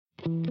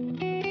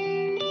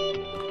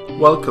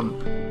Welcome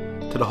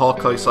to the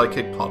Hawkeye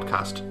Sidekick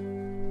podcast.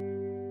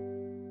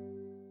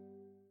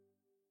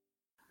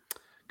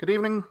 Good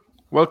evening.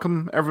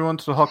 Welcome everyone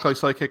to the Hawkeye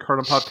Sidekick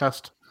Hurling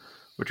podcast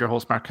with your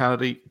host Mark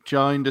Kennedy,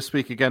 joined this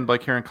week again by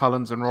Kieran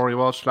Collins and Rory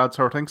Walsh. Lads,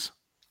 how are things?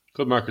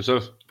 Good, Mark,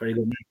 yourself? Very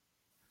good.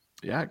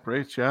 Yeah,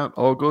 great. Yeah,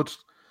 all good.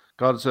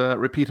 Got a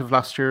repeat of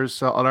last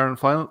year's All-Ireland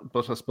final,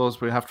 but I suppose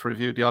we have to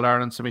review the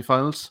All-Ireland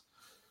semi-finals,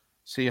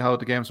 see how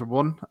the games were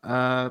won.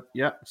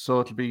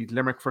 So it'll be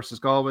Limerick versus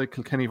Galway,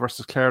 Kilkenny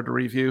versus Clare to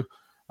review.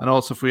 And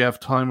also, if we have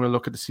time, we'll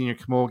look at the Senior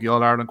Camogie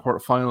All-Ireland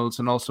quarterfinals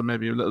and also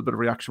maybe a little bit of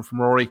reaction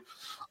from Rory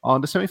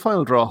on the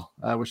semi-final draw,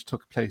 which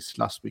took place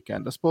last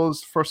weekend. I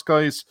suppose, first,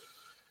 guys,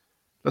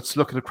 let's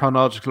look at the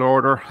chronological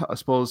order. I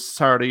suppose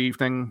Saturday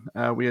evening,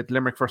 we had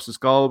Limerick versus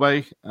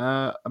Galway.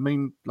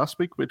 Last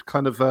week we'd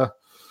kind of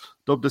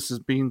dubbed this as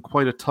being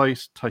quite a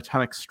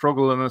titanic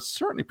struggle, and it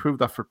certainly proved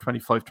that for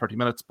 25, 30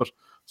 minutes. But I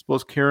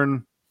suppose,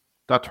 Kieran,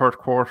 that third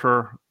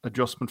quarter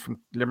adjustment from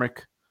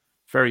Limerick,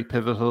 very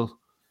pivotal,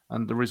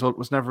 and the result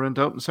was never in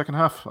doubt in the second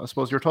half. I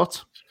suppose your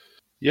thoughts?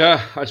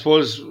 Yeah, I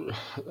suppose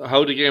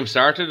how the game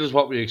started is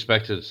what we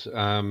expected.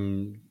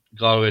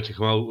 Galway to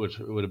come out with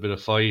a bit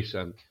of fight,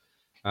 and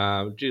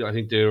I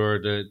think they were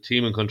the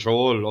team in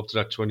control up to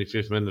that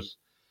 25th minute.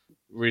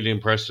 Really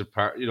impressive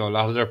part. A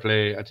lot of their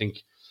play, I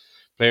think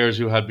players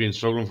who had been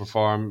struggling for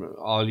form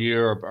all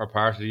year or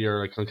part of the year,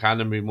 like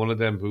Kilcannon being one of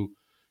them who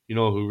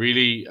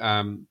really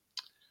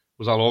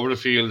was all over the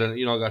field and,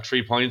 got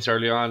 3 points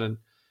early on. And,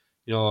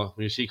 when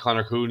you see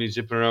Conor Cooney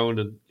zipping around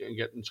and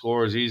getting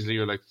scores easily,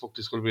 you're like, fuck,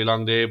 this is going to be a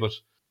long day. But,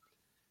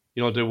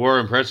 they were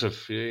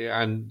impressive.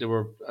 And they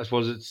were, I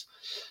suppose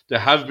they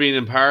have been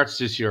in parts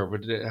this year,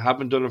 but they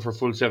haven't done it for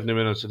full 70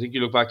 minutes. I think you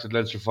look back to the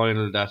Leinster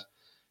final that,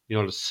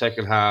 the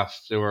second half,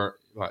 they were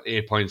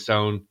 8 points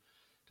down.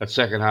 That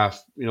second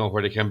half,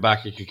 where they came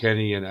back at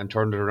Kilkenny and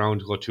turned it around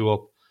to go 2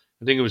 up.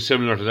 I think it was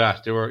similar to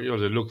that. They were,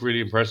 they looked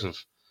really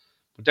impressive.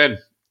 But then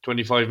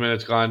 25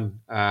 minutes gone.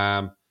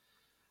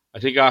 I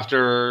think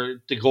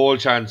after the goal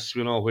chance,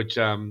 which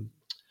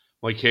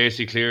Mike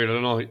Casey cleared, I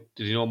don't know,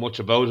 did he know much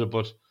about it?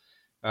 But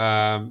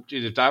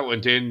if that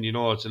went in,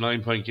 it's a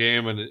 9-point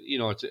game, and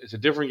it's a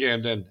different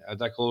game then. Had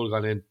that goal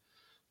gone in,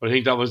 but I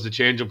think that was the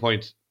changing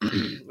point.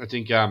 I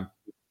think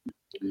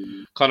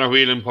Conor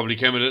Whelan probably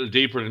came a little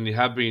deeper than he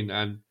had been,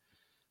 and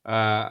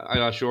I'm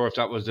not sure if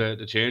that was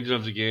the changing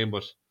of the game,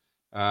 but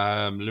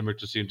Limerick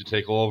just seemed to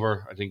take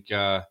over. I think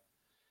that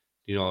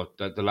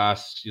the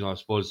last I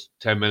suppose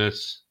 10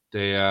 minutes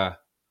they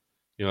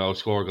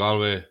outscored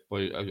Galway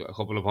by a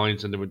couple of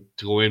points, and they were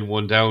to go in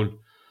one down.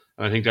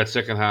 And I think that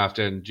second half,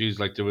 then,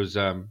 there was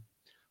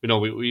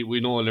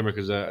we know Limerick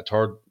is a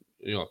third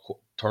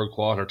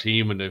quarter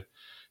team, and they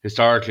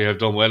historically have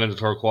done well in the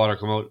third quarter,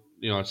 come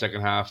out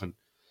second half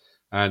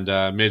and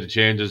made the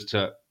changes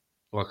to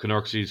what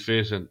Canuck sees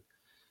fit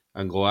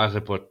and go at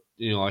it. But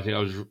I think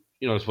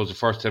I suppose the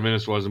first 10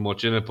 minutes wasn't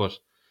much in it, but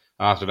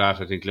after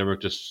that I think Limerick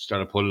just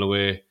started pulling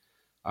away.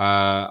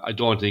 I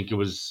don't think it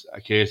was a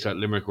case that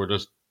Limerick were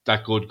just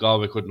that good.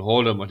 Galway couldn't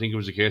hold them. I think it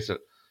was a case that,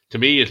 to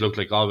me, it looked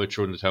like Galway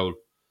threw in the towel.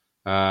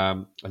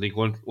 I think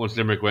once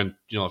Limerick went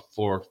 4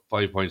 or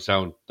 5 points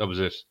down, that was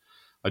it.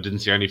 I didn't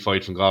see any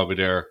fight from Galway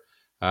there.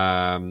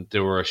 They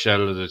were a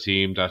shell of the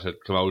team that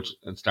had come out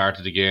and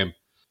started the game.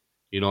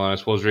 And I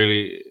suppose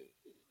really,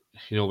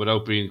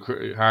 without being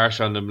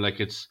harsh on them, like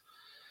it's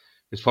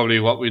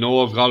probably what we know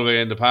of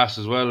Galway in the past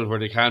as well, where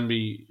they can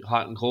be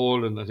hot and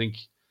cold. And I think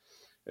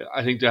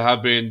they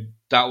have been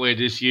that way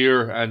this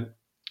year. And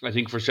I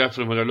think for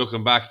Sheffield, when they're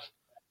looking back,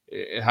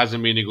 it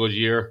hasn't been a good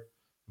year.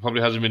 It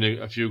probably hasn't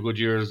been a few good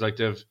years. Like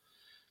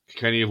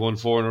Kilkenny have won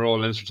 4 in a row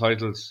Leinster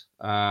titles.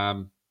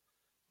 And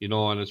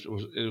it's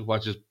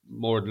what is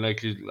more than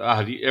likely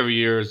every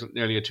year is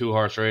nearly a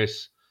 2-horse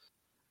race.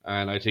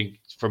 And I think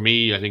for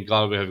me,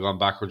 Galway have gone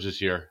backwards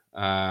this year. They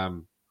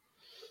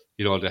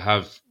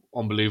have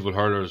unbelievable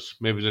hurlers.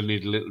 Maybe they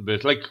need a little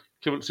bit, like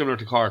similar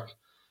to Cork.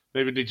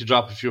 Maybe they need to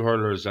drop a few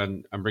hurlers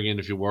and bring in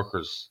a few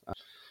workers.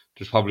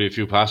 There's probably a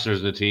few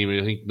passengers in the team.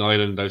 I think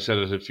Nyland, I've said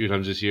it a few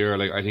times this year,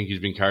 like I think he's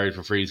been carried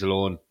for frees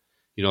alone.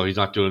 He's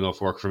not doing enough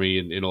work for me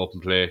in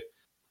open play.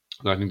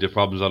 And I think the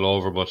problem's all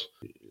over. But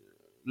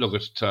look,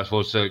 I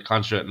suppose to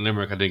concentrate in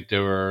Limerick, I think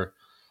I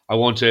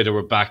won't say they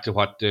were back to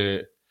what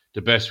the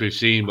best we've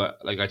seen, but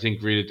I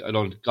think really,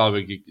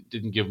 Galway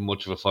didn't give him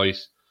much of a fight.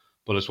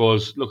 But I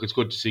suppose, look, it's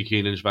good to see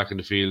Keane Lynch back in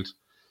the field.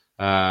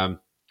 I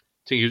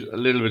think he was a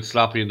little bit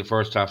sloppy in the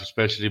first half,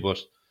 especially, but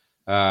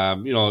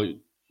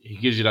he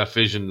gives you that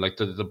vision, like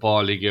the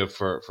ball he gave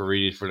for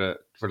Reedy for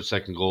the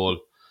second goal.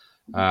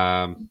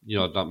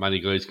 Not many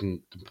guys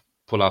can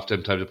pull off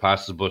them types of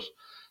passes, but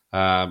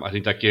I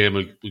think that game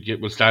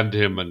will stand to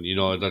him, and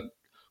that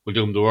will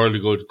do him the world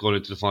of good going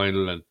into the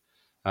final. And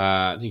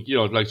I think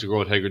I'd like to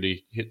grow at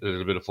Hegarty, hit a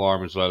little bit of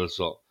form as well.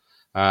 So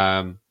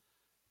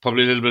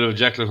probably a little bit of a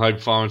Jekyll and Hyde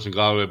performance in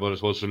Galway, but I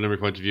suppose from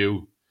Limerick point of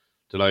view,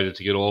 delighted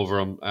to get over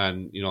them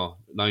and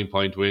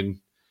 9-point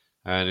win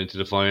and into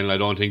the final. I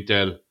don't think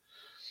they'll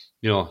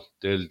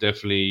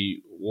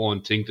definitely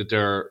won't think that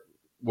they're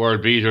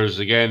world beaters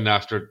again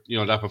after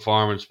that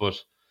performance,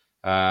 but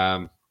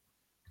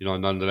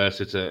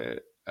nonetheless, it's a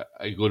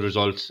good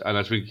result. And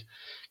I think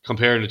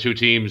comparing the two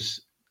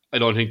teams, I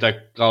don't think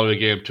that Galway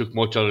game took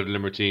much out of the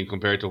Limerick team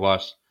compared to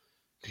what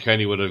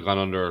Kilkenny would have gone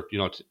under,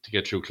 to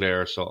get through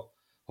Clare. So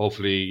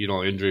hopefully,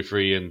 injury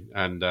free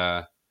and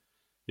I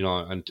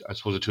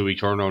suppose a 2-week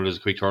turnaround is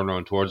a quick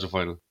turnaround towards the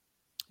final.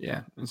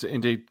 Yeah,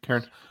 indeed,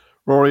 Kieran.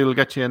 Rory will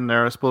get you in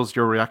there. I suppose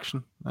your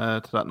reaction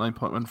to that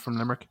 9-point win from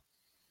Limerick.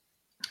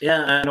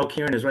 Yeah, I know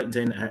Kieran is right in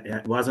saying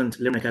it wasn't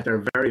Limerick at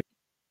their very,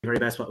 very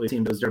best what we've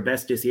seen. It was their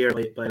best this year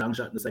by a long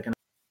shot in the second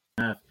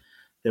half.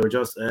 They were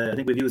just, I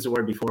think we've used the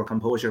word before,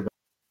 composure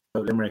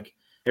about Limerick.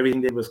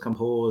 Everything they did was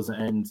compose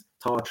and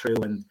thought through,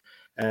 and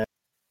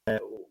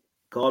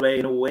Galway,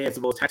 in a way, I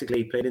suppose,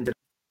 tactically played into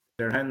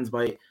their hands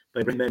by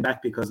bringing them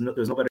back, because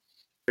there's no better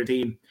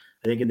team,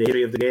 I think, in the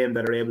history of the game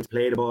that are able to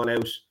play the ball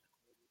out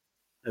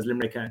as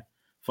Limerick can,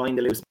 find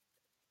the loose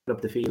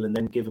up the field and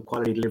then give a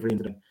quality delivery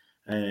into them.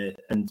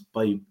 And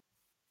by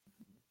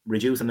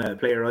reducing a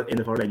player in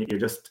the forward line, you're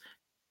just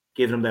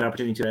giving them that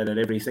opportunity at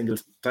every single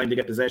time to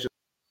get possession.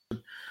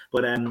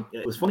 But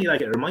it was funny,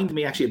 like, it reminded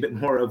me actually a bit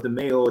more of the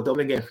Mayo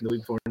Dublin game from the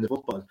week before in the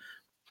football,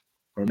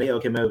 where Mayo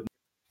came out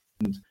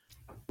and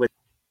went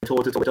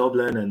toe-to-toe with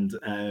Dublin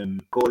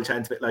and goal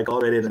chance, a bit like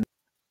Galway did, and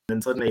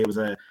then suddenly it was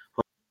a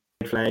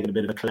white flag and a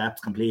bit of a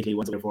collapse completely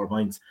once over 4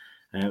 points.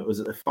 It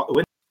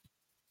went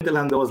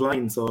along those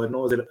lines, so I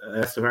know it's a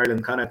West of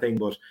Ireland kind of thing,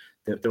 but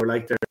they were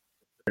like their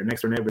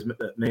next door neighbours,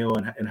 Mayo,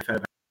 and fell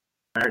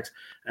apart.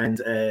 And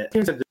it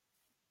turns out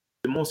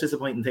the most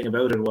disappointing thing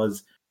about it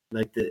was,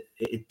 like,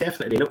 it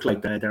definitely looked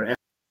like their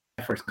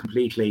effort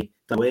completely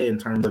died away in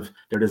terms of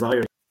their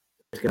desire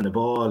to get on the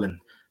ball, and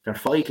their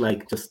fight,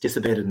 like, just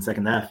dissipated in the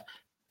second half.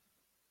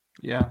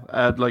 Yeah,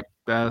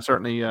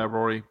 certainly,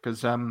 Rory,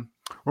 because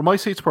where my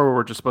seats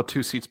were just about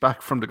 2 seats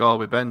back from the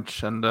Galway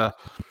bench, and I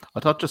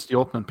thought just the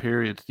opening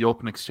period, the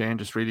open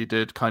exchanges really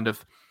did kind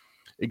of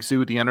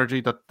exude the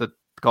energy that the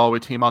Galway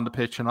team on the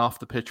pitch and off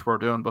the pitch were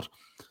doing. But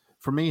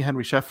for me,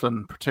 Henry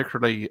Shefflin,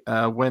 particularly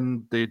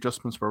when the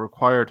adjustments were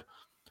required,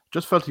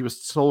 just felt he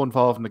was so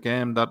involved in the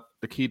game that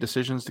the key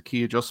decisions, the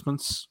key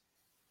adjustments,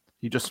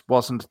 he just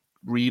wasn't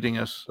reading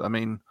it. I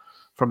mean,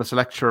 from a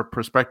selector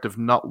perspective,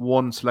 not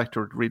one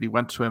selector really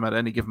went to him at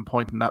any given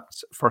point in that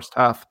first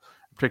half,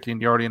 particularly in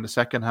the early and the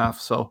second half.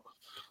 So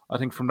I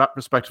think from that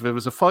perspective, it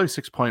was a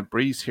 5-6 point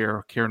breeze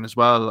here, Kieran, as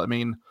well. I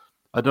mean,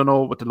 I don't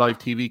know what the live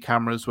TV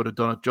cameras would have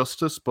done it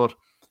justice, but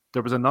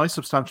there was a nice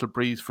substantial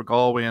breeze for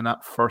Galway in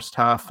that first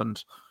half.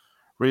 And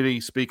really,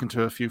 speaking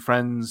to a few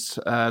friends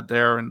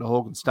there in the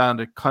Hogan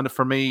stand, it kind of,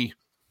 for me,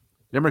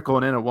 Limerick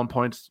going in at 1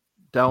 point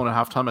down at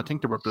half time, I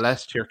think they were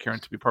blessed here, Kieran,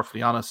 to be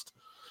perfectly honest,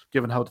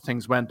 given how the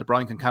things went. The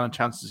Brian Kincannon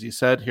chance, as you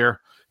said here,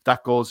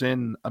 that goes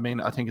in, I mean,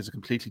 I think it's a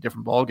completely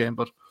different ball game.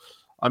 But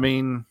I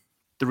mean,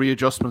 the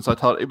readjustments, I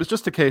thought it was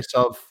just a case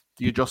of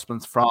the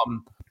adjustments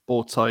from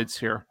both sides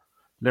here.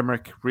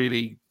 Limerick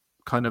really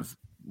kind of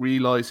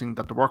realising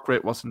that the work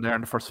rate wasn't there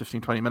in the first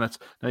 15-20 minutes.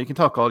 Now, you can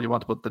talk all you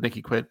want about the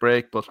Nicky Quaid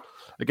break, but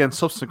again,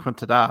 subsequent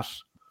to that,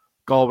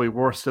 Galway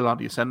were still on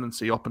the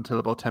ascendancy up until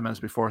about 10 minutes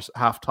before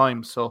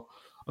half-time. So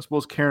I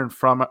suppose, Kieran,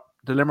 from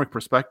the Limerick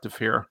perspective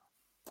here,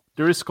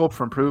 there is scope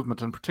for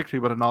improvement, and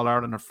particularly with an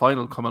All-Ireland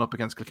final coming up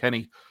against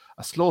Kilkenny,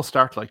 a slow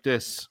start like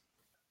this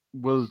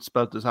will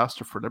spell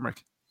disaster for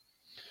Limerick.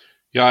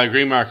 Yeah, I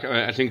agree, Mark.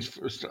 I think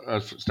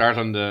start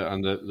on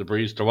the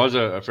breeze. There was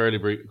a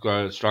fairly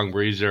strong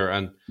breeze there,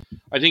 and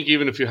I think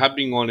even if you had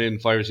been going in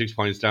 5 or 6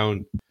 points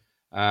down,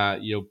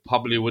 you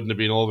probably wouldn't have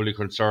been overly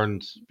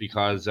concerned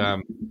because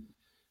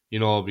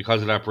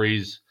because of that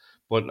breeze.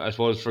 But I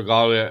suppose for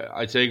Galway,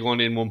 I'd say going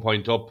in 1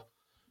 point up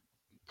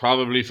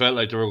probably felt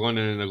like they were going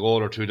in a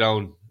goal or two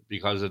down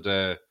because of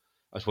the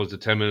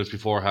 10 minutes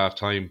before half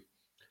time.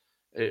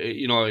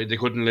 They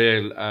couldn't lay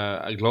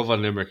a glove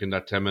on Limerick in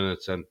that 10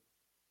 minutes, and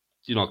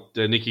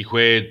the Nicky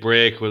Quaid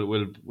break will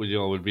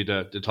be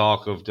the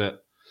talk of the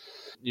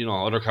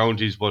other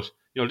counties, but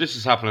this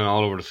is happening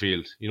all over the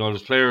field.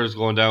 There's players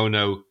going down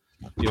now.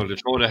 They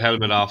throw the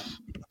helmet off,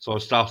 so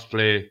it stops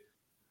play.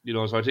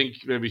 So I think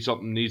maybe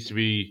something needs to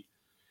be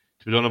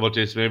done about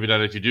this. Maybe that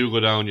if you do go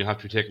down, you have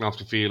to be taken off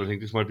the field. I think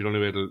this might be the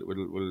only way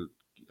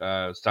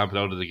will stamp it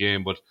out of the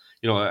game. But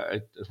I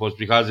suppose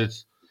because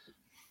it's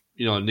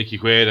Nicky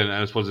Quaid, and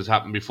I suppose it's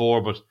happened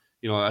before, but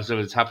I said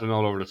it's happening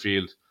all over the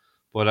field.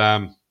 But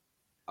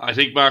I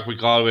think, Mark,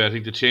 with Galway, I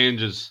think the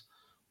changes,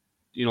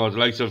 the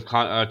likes of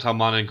Tom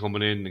Monaghan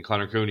coming in and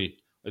Conor Cooney,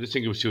 I just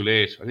think it was too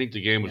late. I think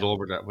the game was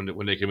over that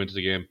when they came into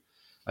the game.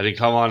 I think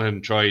Tom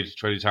Monaghan tried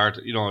his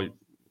hard,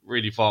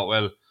 really fought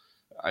well.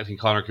 I think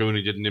Conor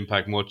Cooney didn't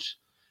impact much.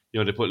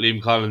 They put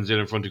Liam Collins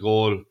in front of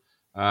goal.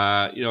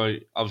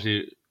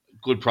 Obviously,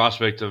 good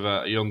prospect of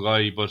a young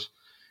guy, but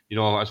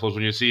I suppose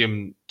when you see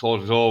him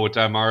toe-to-toe with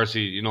Dan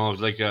Morrissey, it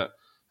was like a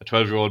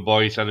 12-year-old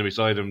boy standing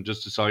beside him,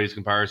 just a size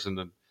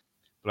comparison.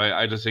 But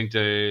I just think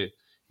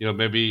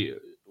maybe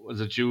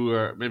was it you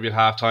or maybe at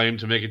half time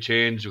to make a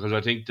change, because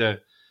I think the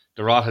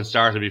rot had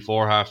started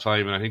before half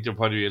time, and I think they're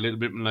probably a little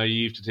bit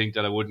naive to think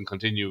that it wouldn't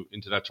continue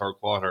into that third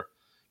quarter.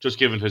 just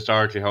given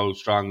historically how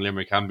strong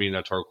Limerick can be in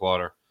that third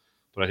quarter.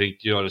 But I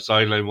think, the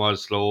sideline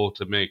was slow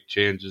to make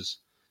changes.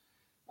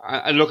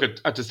 And look,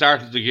 at the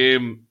start of the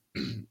game,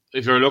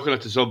 if you're looking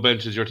at the sub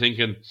benches, you're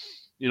thinking,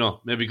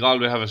 maybe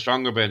Galway have a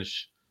stronger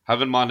bench,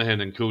 having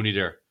Monaghan and Cooney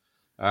there.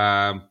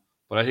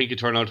 But I think it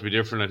turned out to be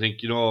different. I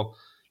think, the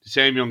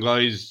same young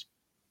guys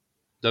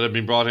that have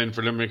been brought in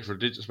for Limerick,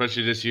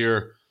 especially this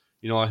year,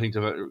 I think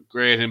they've a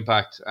great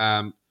impact.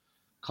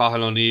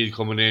 Cathal O'Neill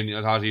coming in,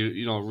 I thought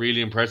he,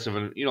 really impressive.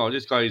 And,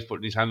 this guy is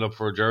putting his hand up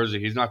for a jersey.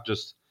 He's not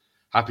just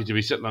happy to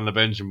be sitting on the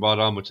bench and brought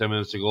on with 10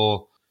 minutes to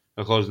go.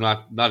 Because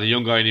not a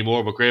young guy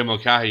anymore, but Graham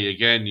Mulcahy,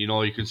 again,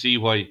 you can see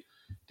why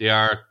they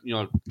are,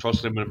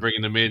 trusting him and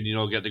bringing him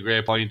in, get the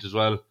great point as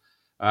well.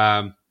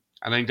 And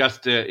I think that's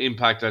the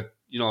impact that,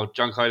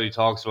 John Kiley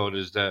talks about,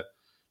 is the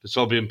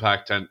sub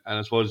impact. And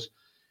I suppose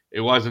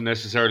it wasn't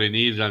necessarily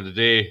needed on the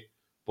day,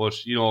 but,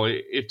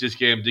 if this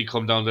game did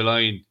come down the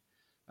line.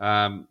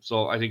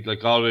 So I think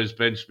like Galway's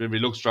bench maybe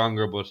looks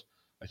stronger, but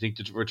I think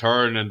the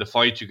return and the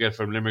fight you get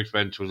from Limerick's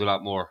bench was a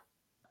lot more.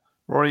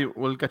 Rory,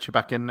 we'll get you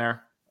back in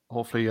there.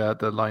 Hopefully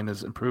the line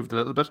has improved a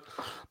little bit.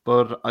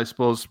 But I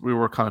suppose we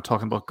were kind of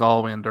talking about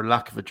Galway and their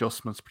lack of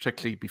adjustments,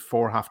 particularly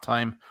before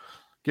half-time.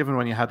 Given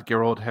when you had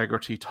Gerard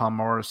Hegarty, Tom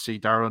Morrissey,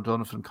 Darren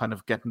Donovan kind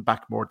of getting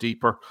back more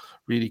deeper,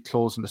 really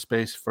closing the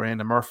space for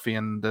Éanna Murphy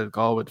and the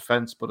Galway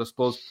defence. But I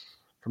suppose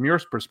from your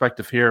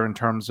perspective here, in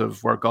terms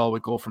of where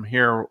Galway go from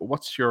here,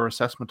 what's your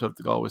assessment of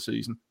the Galway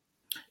season?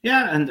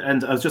 Yeah, and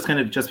I was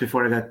just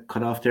before I got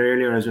cut off there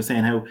earlier, I was just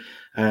saying how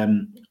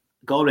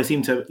Galway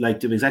seemed to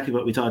do exactly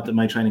what we thought they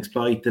might try and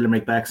exploit the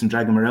Limerick backs and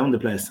drag them around the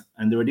place.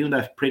 And they were doing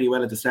that pretty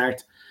well at the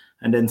start.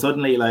 And then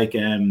suddenly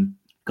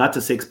got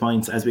to 6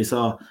 points, as we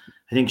saw.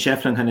 I think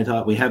Shefflin kind of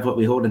thought, we have what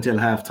we hold until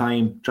half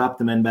time, dropped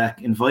the men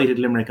back, invited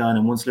Limerick on.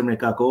 And once Limerick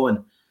got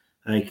going,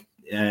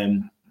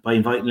 by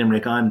inviting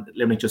Limerick on,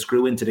 Limerick just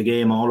grew into the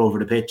game all over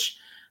the pitch.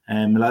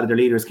 A lot of their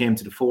leaders came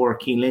to the fore.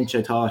 Cian Lynch,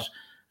 I thought,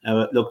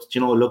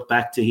 looked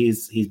back to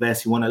his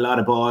best. He won a lot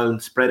of ball,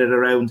 spread it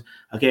around.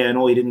 Okay, I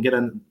know he didn't get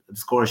on the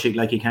score sheet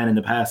like he can in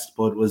the past,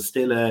 but was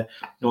still a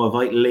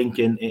vital link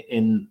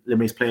in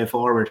Limerick's play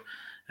forward.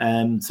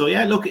 So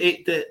yeah, look,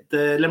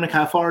 the Limerick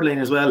half forward line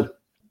as well,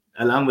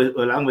 along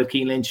with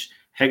Cian Lynch,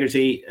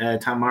 Hegarty,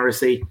 Tom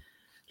Morrissey.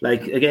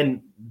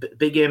 Again,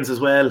 big games as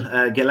well.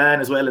 Gillan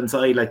as well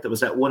inside. There was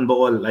that one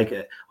ball.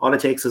 All it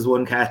takes is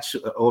one catch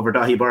over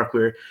Dahi Burke,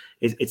 where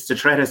it's the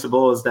threat, I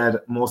suppose,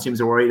 that most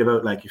teams are worried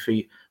about.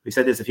 We've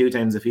said this a few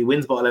times. If he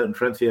wins ball out in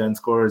front of you and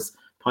scores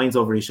points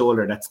over his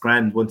shoulder, that's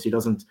grand. Once he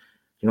doesn't,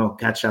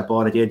 catch that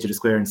ball at the edge of the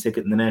square and stick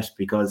it in the net.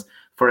 Because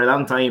for a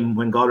long time,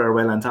 when Galway were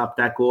well on top,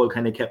 that goal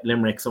kind of kept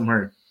Limerick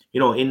somewhere,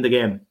 in the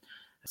game.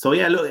 So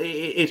yeah, look,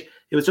 it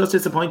was just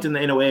disappointing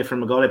in a way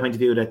from a Galway point of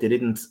view that they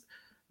didn't.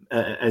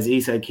 As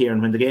he said,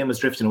 Kieran, when the game was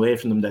drifting away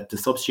from them, that the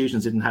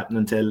substitutions didn't happen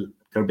until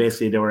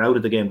they were out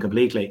of the game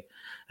completely.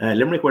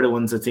 Limerick were the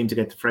ones that seemed to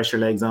get the fresher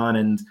legs on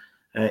and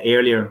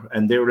earlier,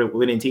 and they were a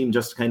winning team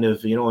just to kind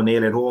of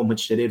nail it home,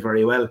 which they did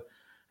very well.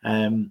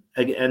 And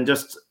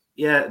just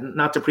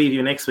not to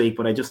preview next week,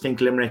 but I just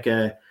think Limerick,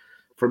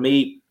 for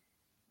me,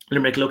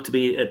 Limerick looked to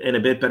be in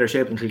a bit better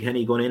shape than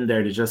Kilkenny going in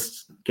there. To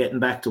just getting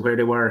back to where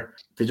they were.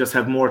 They just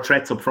have more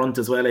threats up front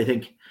as well, I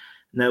think,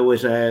 now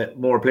with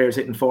more players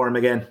hitting form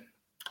again.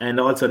 And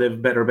also they have a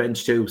better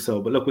bench too. So,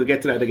 but look, we'll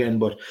get to that again.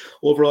 But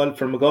overall,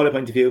 from a Galway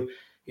point of view,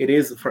 it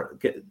is for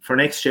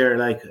next year.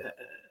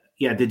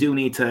 They do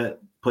need to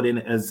put in,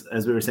 as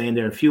we were saying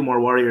there, a few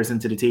more warriors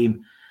into the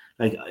team.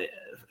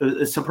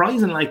 It's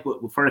surprising,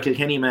 for a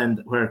Kilkenny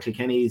man, where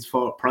Kilkenny's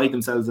pride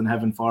themselves in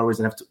having forwards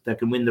that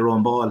can win their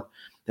own ball.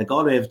 That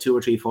Galway have 2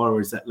 or 3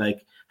 forwards that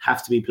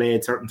have to be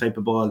played certain type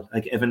of ball.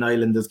 Evan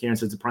Nyland, as Kieran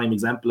said, is a prime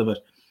example of it.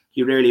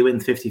 He rarely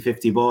wins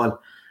 50-50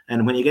 ball.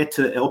 And when you get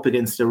up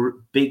against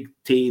the big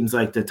teams,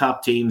 like the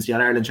top teams, the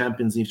All-Ireland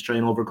champions, you need to try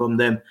and overcome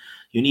them.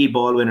 You need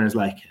ball winners,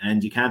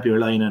 and you can't be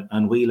relying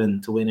on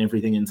Whelan to win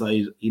everything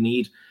inside. You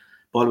need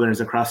ball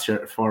winners across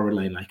your forward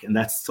line, and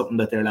that's something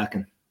that they're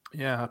lacking.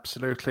 Yeah,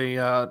 absolutely.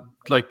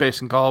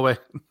 Based in Galway,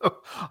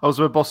 I was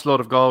with a busload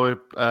of Galway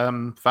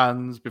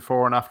fans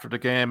before and after the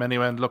game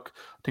anyway. And look,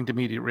 I think the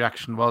immediate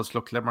reaction was,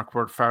 look, Limerick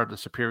were far the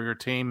superior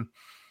team.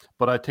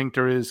 But I think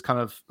there is kind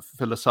of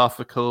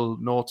philosophical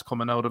notes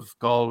coming out of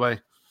Galway.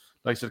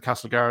 Like I said,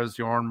 Castlegars,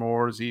 Jorn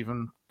Moores,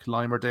 even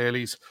Clymer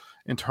Dailies,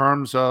 in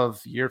terms of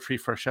year 3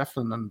 for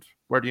Shefflin and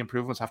where the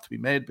improvements have to be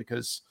made,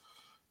 because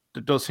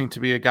there does seem to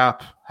be a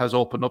gap has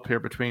opened up here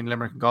between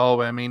Limerick and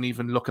Galway. I mean,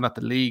 even looking at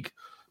the league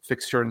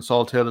fixture in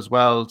Salt Hill as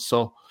well.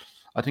 So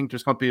I think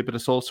there's going to be a bit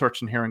of soul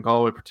searching here in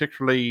Galway,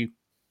 particularly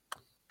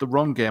the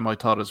run game, I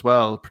thought as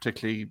well,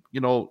 particularly,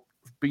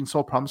 being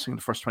so promising in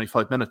the first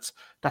 25 minutes,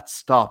 that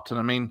stopped. And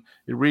I mean,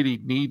 it really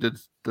needed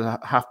the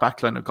half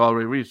back line of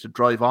Galway really to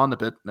drive on a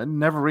bit. It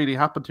never really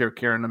happened here,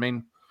 Kieran. I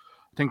mean,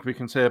 I think we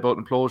can say about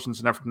implosions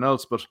and everything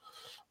else, but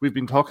we've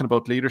been talking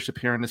about leadership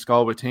here in this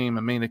Galway team.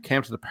 I mean, it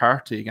came to the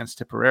party against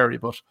Tipperary,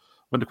 but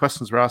when the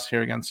questions were asked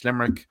here against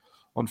Limerick,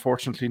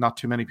 unfortunately, not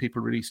too many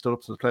people really stood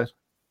up to the plate.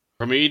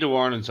 For me, the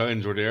warning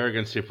signs were there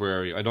against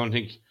Tipperary. I don't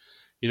think,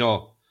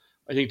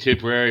 I think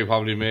Tipperary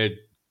probably made,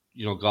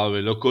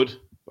 Galway look good.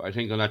 But I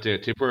think on that day,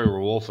 Tipperary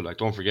were woeful. Like,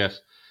 don't forget.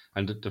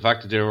 And the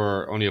fact that they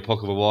were only a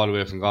puck of a ball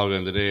away from Galway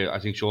in the day, I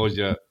think shows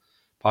you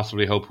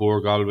possibly how poor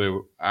Galway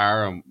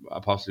are and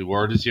possibly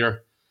were this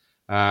year.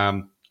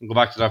 Go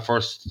back to that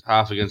first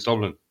half against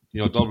Dublin.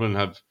 Dublin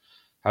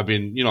have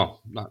been,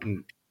 not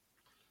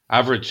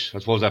average, I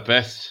suppose, at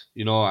best.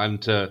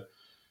 And to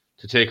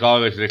take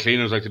Galway to the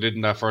cleaners like they did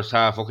in that first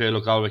half. Okay,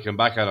 look, Galway came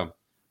back at them.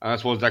 And I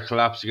suppose that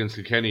collapse against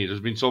Kilkenny. There's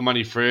been so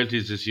many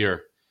frailties this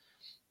year.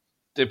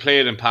 They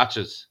play it in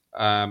patches.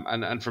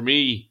 And for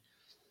me,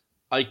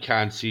 I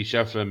can't see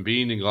Shefflin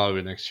being in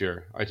Galway next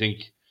year. I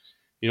think,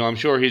 I'm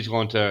sure he's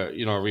going to,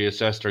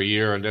 reassess their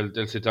year and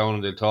they'll sit down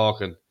and they'll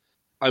talk. And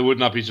I would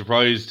not be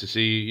surprised to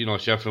see,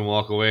 Shefflin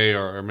walk away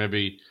or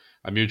maybe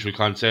a mutual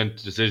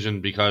consent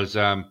decision because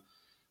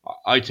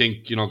I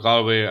think,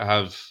 Galway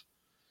have...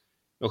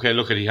 Okay,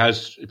 look, he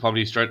has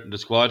probably strengthened the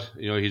squad.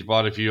 He's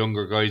brought a few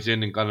younger guys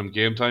in and got them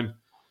game time.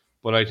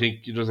 But I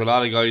think there's a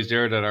lot of guys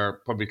there that are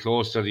probably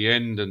close to the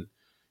end. And,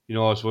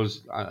 I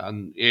suppose,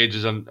 and age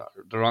is on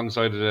the wrong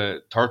side of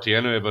the 30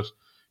 anyway. But,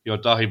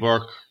 Dahi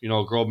Burke,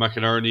 Grove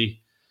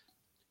McInerney,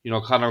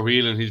 Conor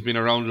Whelan, he's been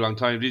around a long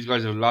time. These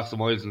guys have lots of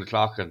miles on the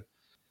clock. And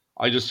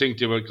I just think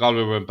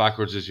Galway went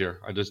backwards this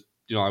year.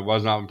 I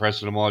was not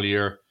impressed with them all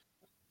year.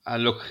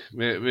 And look,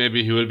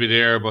 maybe he will be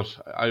there, but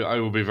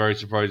I will be very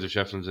surprised if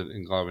Shefflin's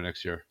in Galway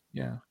next year.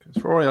 Yeah,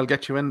 because Rory, I'll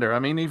get you in there. I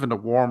mean, even the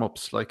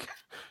warm-ups, like,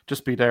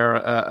 just be there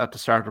at the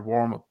start of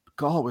warm-up.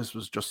 Galway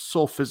was just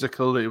so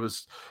physical. It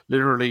was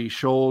literally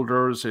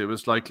shoulders. It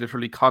was like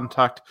literally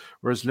contact,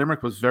 whereas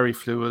Limerick was very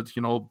fluid,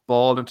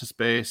 ball into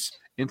space,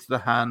 into the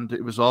hand.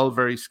 It was all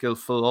very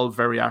skillful, all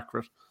very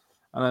accurate.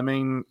 And I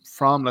mean,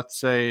 from, let's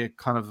say,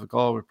 kind of a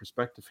Galway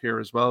perspective here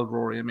as well,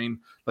 Rory, I mean,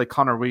 like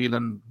Conor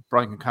Whelan,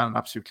 Brian Concannon,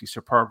 absolutely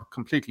superb,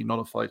 completely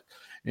nullified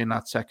in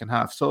that second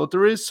half. So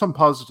there is some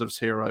positives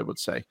here, I would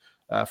say,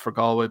 for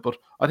Galway. But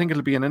I think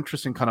it'll be an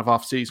interesting kind of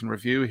off-season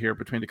review here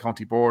between the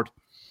county board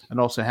and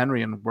also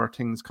Henry and where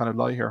things kind of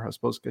lie here. I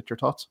suppose, get your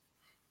thoughts.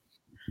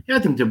 Yeah, I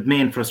think the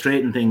main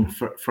frustrating thing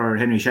for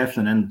Henry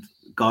Shefflin and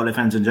Galway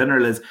fans in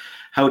general is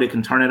how they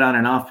can turn it on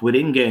and off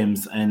within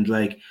games. And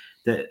like,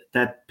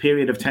 that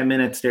period of 10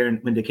 minutes there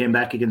when they came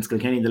back against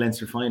Kilkenny in the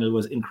Leinster final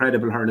was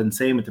incredible hurling.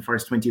 Same with the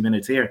first 20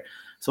 minutes here.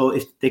 So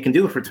if they can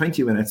do it for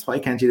 20 minutes, why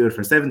can't you do it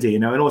for 70? I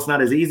know it's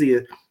not as easy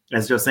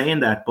as just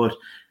saying that, but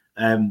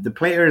the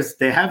players,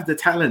 they have the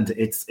talent.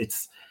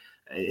 It's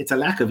a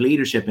lack of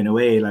leadership in a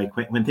way. Like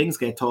when things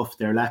get tough,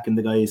 they're lacking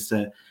the guys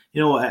to,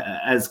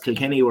 as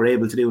Kilkenny were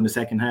able to do in the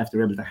second half,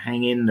 they're able to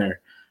hang in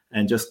there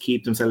and just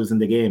keep themselves in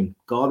the game.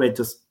 Galway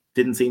just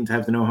didn't seem to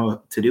have the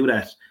know-how to do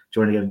that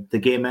during the game. The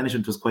game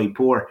management was quite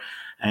poor.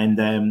 And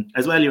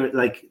as well, you're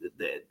like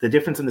the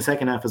difference in the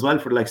second half as well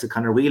for the likes of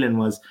Conor Whelan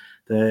was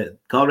the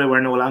Galway were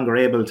no longer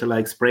able to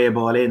like spray a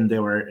ball in.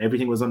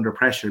 Everything was under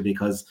pressure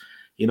because,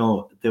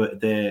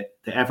 the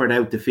effort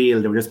out the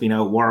field, they were just being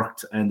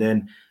outworked. And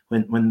then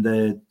when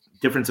the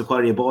difference of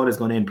quality of ball is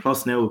going in,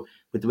 plus now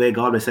with the way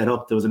Galway set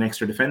up, there was an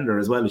extra defender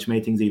as well, which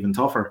made things even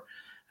tougher.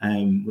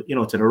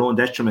 To their own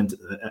detriment,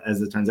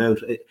 as it turns out.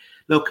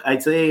 Look,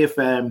 I'd say if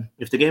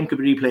the game could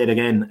be replayed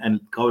again and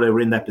Galway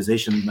were in that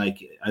position,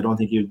 like I don't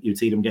think you'd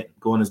see them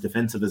going as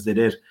defensive as they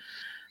did.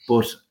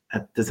 But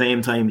at the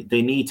same time,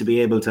 they need to be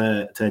able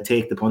to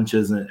take the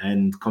punches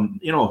and come,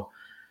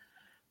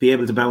 be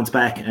able to bounce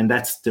back. And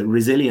that's the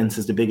resilience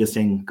is the biggest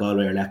thing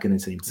Galway are lacking,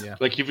 it seems. Yeah.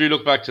 Like if you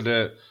look back to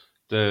the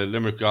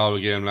Limerick-Galway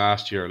game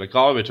last year, like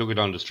Galway took it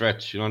on the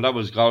stretch, and that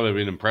was Galway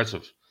being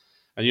impressive.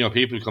 And,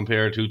 people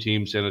compare two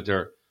teams saying that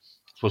they're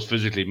supposed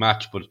physically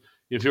matched, but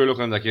if you're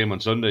looking at that game on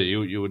Sunday,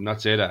 you would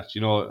not say that.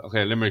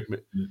 Okay, Limerick,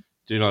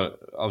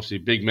 obviously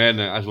big men,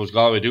 I suppose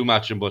Galway do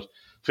match them, but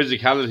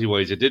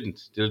physicality-wise, it didn't.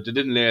 They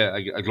didn't lay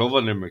a glove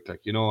on Limerick,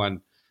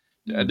 and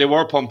they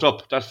were pumped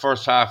up. That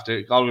first half,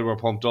 Galway were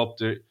pumped up,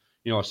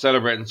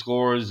 celebrating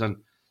scores, and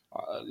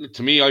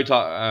to me, I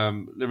thought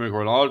Limerick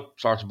were in all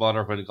sorts of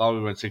bother when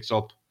Galway went 6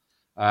 up.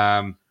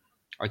 I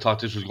thought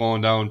this was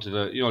going down to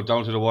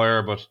the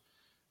wire, but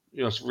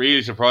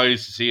really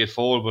surprised to see it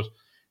fold. But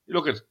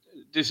look at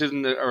this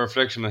isn't a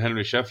reflection on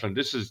Henry Shefflin.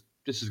 This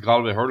is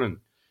Galway hurling.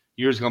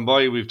 Years gone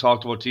by, we've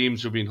talked about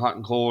teams who've been hot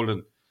and cold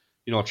and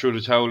threw the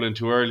towel in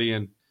too early.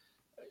 And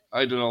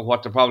I don't know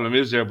what the problem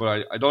is there,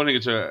 but I don't think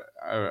it's a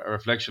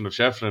reflection of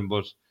Shefflin.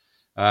 But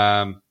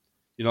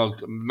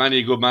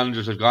many good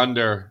managers have gone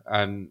there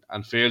and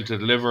failed to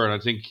deliver. And I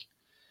think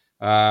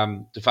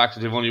the fact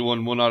that they've only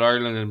won one All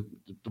Ireland in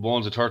the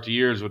bones of 30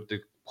 years with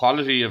the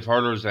quality of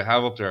hurlers they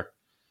have up there,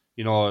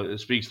 it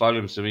speaks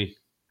volumes to me.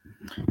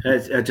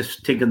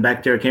 Just thinking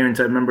back there, Kieran,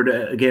 I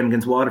remember the game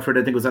against Waterford.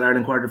 I think it was an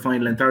Ireland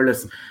quarter-final in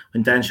Thurles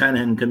when Dan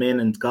Shanahan came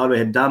in and Galway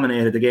had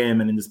dominated the game,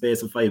 and in the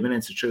space of 5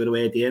 minutes, they threw it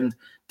away at the end.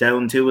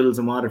 Down 2-0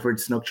 and Waterford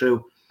snuck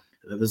through.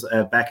 It was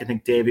back, I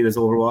think Davy was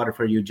over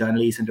Waterford, John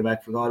Lee centre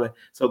back for Galway.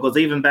 So it goes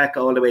even back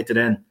all the way to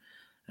then.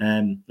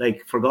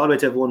 Like for Galway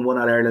to have won one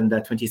All-Ireland,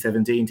 that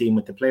 2017 team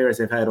with the players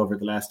they've had over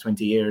the last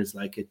 20 years,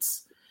 like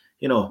it's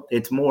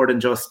more than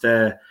just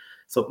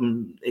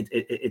something.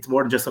 It's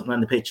more than just something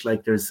on the pitch.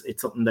 Like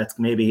it's something that's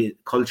maybe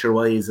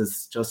culture-wise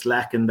is just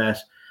lacking that,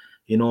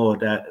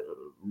 that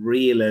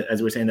real,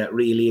 as we're saying, that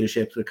real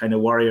leadership, the kind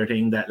of warrior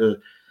thing that'll,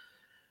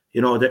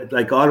 that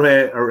like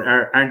Galway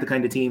aren't the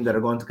kind of team that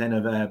are going to kind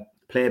of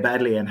play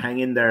badly and hang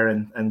in there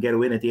and get a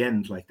win at the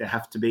end. Like they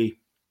have to be,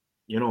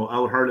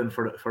 out hurling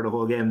for the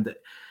whole game.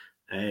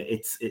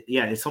 It's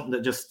something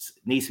that just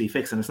needs to be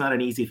fixed, and it's not an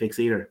easy fix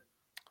either.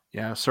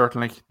 Yeah,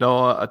 certainly.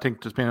 No, I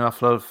think there's been an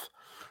awful lot of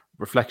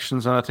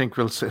reflections, and I think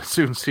we'll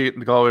soon see it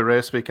in the Galway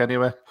Race Week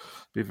anyway.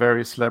 Be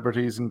various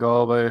celebrities in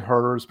Galway,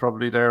 hurlers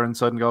probably there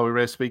inside in Galway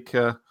Race Week.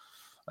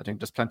 I think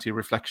there's plenty of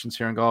reflections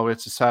here in Galway.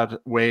 It's a sad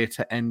way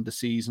to end the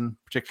season,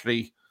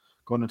 particularly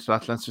going into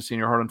that Leinster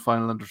Senior Hurling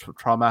final and the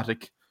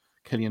traumatic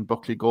Killian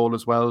Buckley goal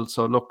as well.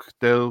 So look,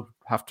 they'll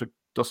have to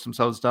dust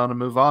themselves down and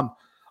move on.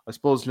 I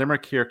suppose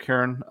Limerick here,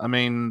 Kieran. I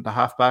mean, the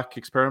halfback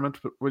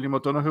experiment with William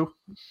O'Donoghue.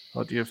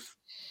 How do you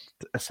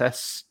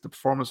assess the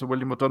performance of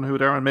William O'Donoghue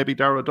there, and maybe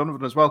Darragh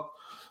O'Donovan as well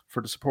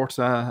for the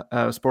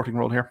sporting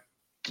role here?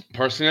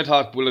 Personally, I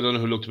thought Will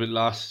O'Donoghue looked a bit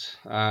lost.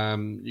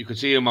 You could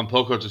see him on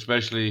puckers,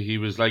 especially. He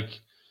was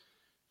like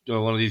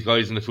one of these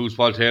guys in the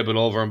foosball table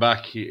over and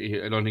back.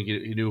 I don't think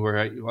he knew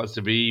where he was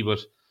to be, but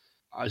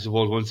I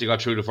suppose once he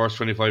got through the first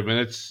 25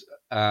 minutes,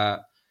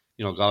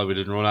 Galway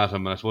didn't run at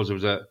him, and I suppose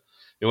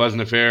it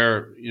wasn't a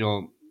fair,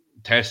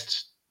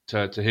 test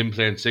to him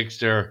playing six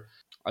there.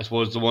 I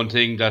suppose the one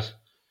thing that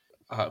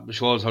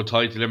shows how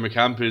tight the Limerick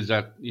camp is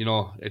that,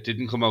 it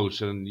didn't come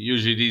out, and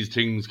usually these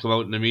things come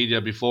out in the media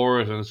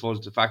before it, and I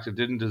suppose the fact it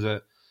didn't is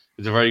a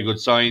very good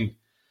sign.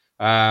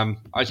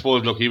 I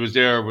suppose, look, he was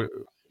there.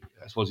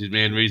 I suppose his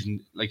main reason,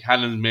 like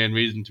Hannon's main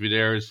reason to be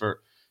there, is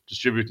for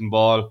distributing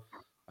ball.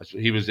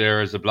 He was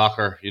there as a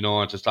blocker,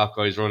 and to stop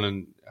guys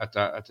running at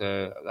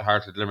the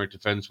heart of the Limerick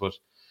defence. But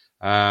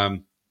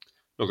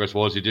look, I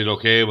suppose he did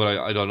okay, but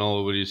I don't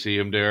know, will you see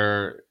him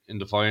there in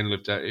the final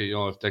if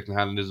Declan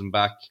Hannon isn't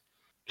back?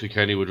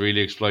 Kilkenny would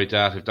really exploit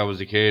that if that was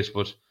the case.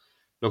 But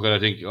look, I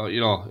think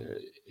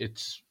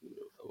it's,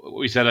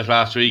 we said it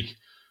last week.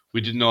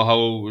 We didn't know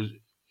how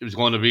it was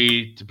going to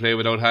be to play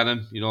without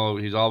Hannon.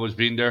 He's always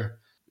been there.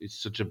 He's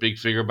such a big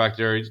figure back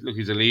there.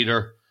 He's a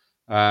leader.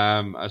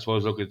 I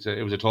suppose, look,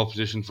 it was a tough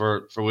position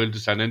for Will to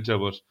stand into,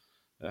 but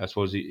I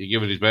suppose he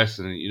gave it his best,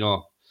 and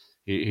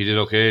he did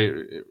okay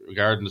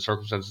regarding the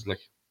circumstances. Like,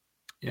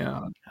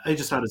 yeah, I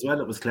just thought as well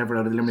it was clever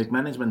out of the Limerick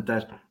management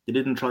that they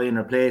didn't try and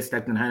replace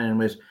Declan Hannon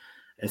with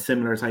a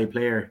similar type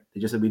player.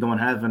 They just said we don't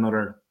have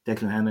another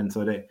Declan Hannon,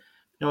 so they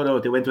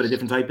went with a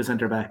different type of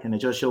centre back, and it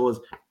just shows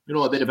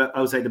a bit of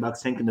outside the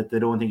box thinking that they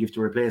don't think you have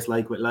to replace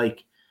like with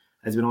like.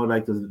 As we know,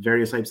 like there's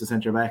various types of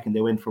centre back, and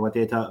they went for what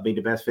they thought would be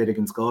the best fit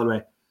against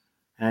Galway.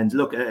 And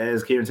look,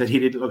 as Kieran said, he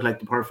didn't look like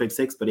the perfect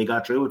six, but he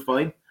got through it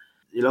fine.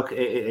 Look,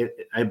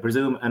 I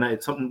presume, and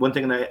one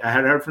thing I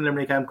had heard from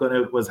Limerick camp going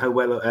out was how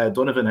well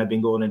Donovan had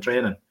been going in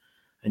training,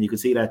 and you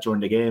could see that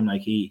during the game.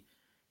 Like he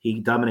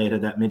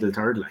dominated that middle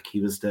third. Like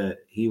he was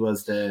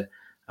the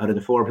out of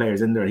the four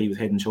players in there, he was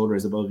head and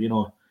shoulders above.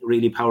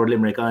 Really powered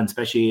Limerick on,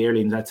 especially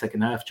early in that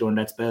second half during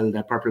that spell,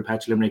 that purple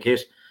patch Limerick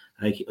hit.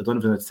 Like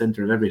Donovan at the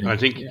centre of everything. I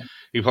think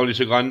he probably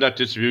took on that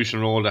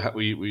distribution role that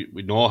we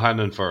know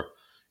Hannon for,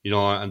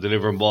 and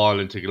delivering ball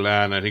into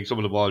Gillane. I think some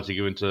of the balls he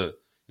gave into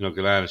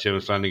Gillane and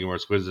Seamus Flanagan were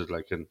exquisite.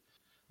 And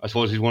I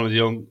suppose he's one of the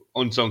young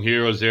unsung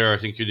heroes there. I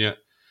think when you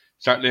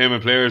start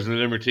naming players in the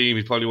Limerick team,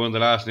 he's probably one of the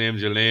last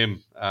names you'll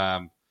name.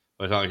 I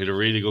thought he had a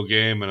really good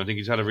game, and I think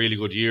he's had a really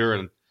good year.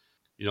 And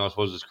I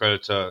suppose it's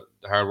credit to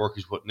the hard work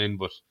he's putting in.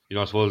 But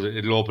I suppose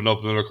it'll open up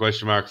another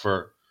question mark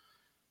for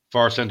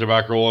centre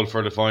back role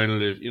for the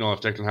final, if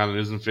Declan Hannon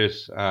isn't fit,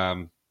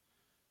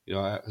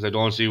 because I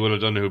don't see Will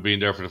O'Donoghue being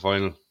there for the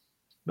final.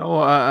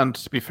 No, and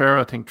to be fair,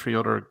 I think three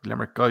other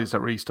Limerick guys that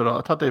really stood out.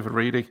 I thought David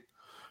Reedy,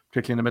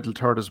 particularly in the middle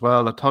third as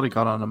well. I thought he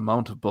got on a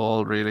mount of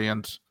ball really,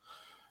 and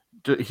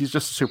he's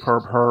just a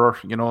superb hurler.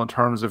 In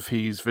terms of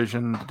his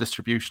vision, the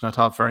distribution, I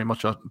thought very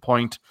much on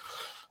point.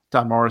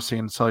 Dan Morrissey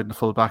inside in the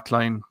full back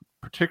line,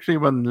 particularly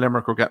when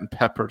Limerick were getting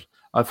peppered.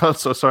 I felt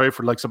so sorry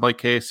for like Mike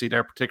Casey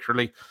there,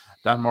 particularly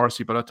Dan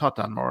Morrissey, but I thought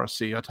Dan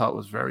Morrissey,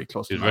 was very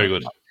close. He's very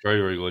good.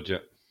 Very, very good, yeah.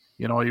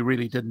 He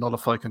really did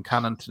nullify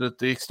Concannon to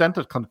the extent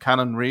that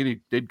Concannon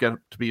really did get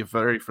to be a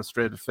very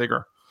frustrated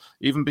figure.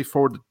 Even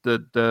before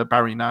the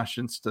Barry Nash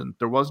incident,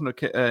 there was an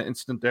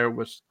incident there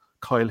with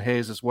Kyle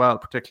Hayes as well,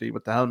 particularly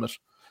with the helmet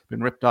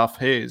being ripped off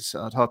Hayes.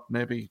 I thought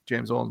maybe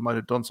James Owens might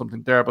have done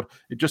something there, but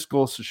it just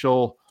goes to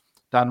show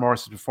Dan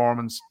Morrissey's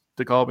performance.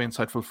 The Galway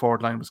inside full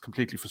forward line was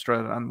completely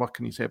frustrated, and what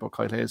can you say about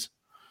Kyle Hayes?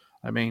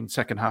 I mean,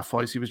 second half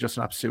wise, he was just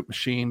an absolute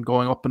machine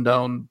going up and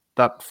down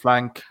that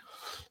flank,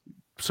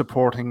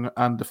 supporting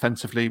and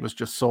defensively was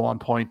just so on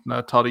point. And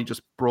I thought he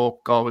just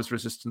broke Galway's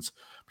resistance,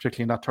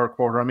 particularly in that third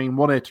quarter. I mean,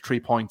 183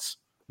 points.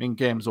 I mean,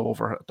 game's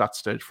over at that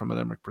stage from a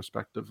Limerick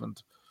perspective.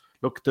 And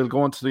look, they'll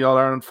go into the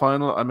All-Ireland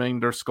final. I mean,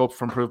 there's scope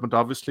for improvement,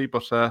 obviously,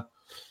 but I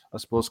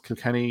suppose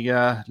Kilkenny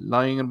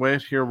lying in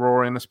wait here,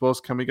 roaring. I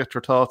suppose, can we get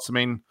your thoughts? I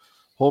mean,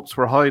 hopes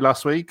were high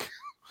last week.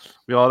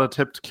 We all had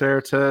tipped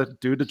Clare to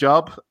do the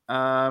job.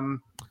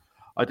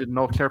 I didn't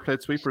know Clare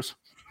played sweepers.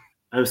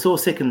 I was so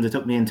sickened it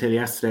took me until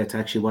yesterday to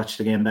actually watch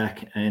the game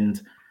back,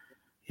 and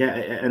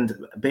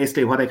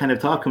basically what I kind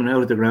of thought coming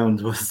out of the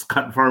ground was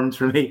confirmed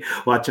for me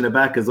watching it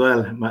back as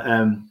well.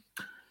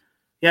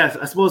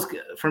 I suppose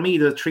for me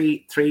the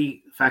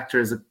three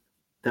factors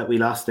that we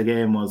lost the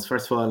game was,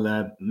 first of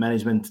all,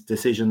 management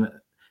decision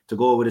to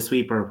go with a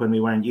sweeper when we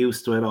weren't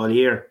used to it all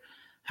year.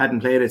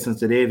 Hadn't played it since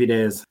the Davy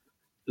days.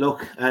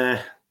 Look,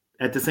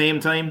 at the same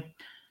time,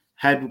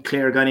 had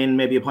Clare gone in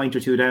maybe a point or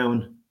two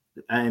down,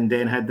 and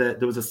then there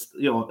was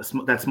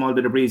that small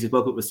bit of breezy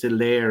bucket was still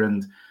there,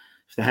 and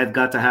if they had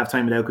got to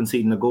half-time without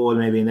conceding a goal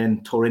maybe and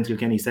then tore into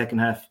Kilkenny's second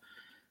half,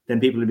 then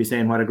people would be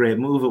saying what a great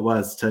move it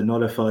was to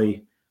nullify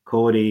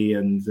Cody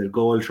and the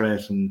goal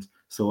threat and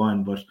so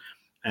on. But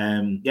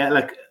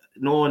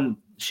knowing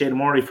Shane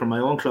Murray from my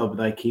own club,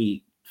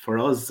 for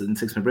us in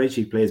Sixth Bridge,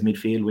 he plays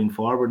midfield, wing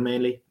forward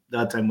mainly,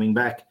 that time wing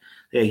back.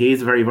 Yeah,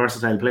 he's a very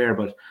versatile player,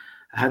 but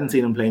I hadn't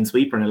seen him playing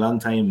sweeper in a long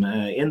time.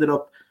 Ended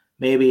up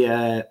maybe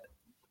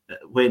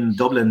when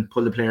Dublin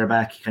pulled the player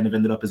back, he kind of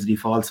ended up as a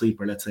default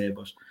sweeper, let's say.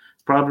 But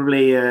it's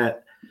probably I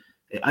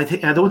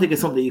don't think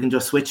it's something you can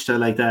just switch to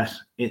like that,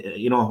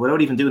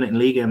 without even doing it in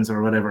league games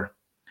or whatever.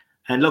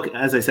 And look,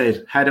 as I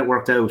said, had it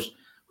worked out,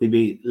 we'd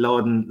be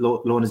lauding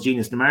his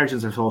genius. The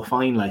margins are so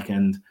fine,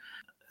 and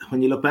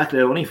when you look back at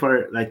it, only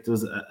for there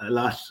was a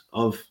lot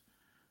of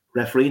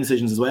referee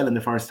decisions as well in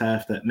the first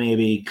half that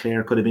maybe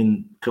Clare could have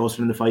been closer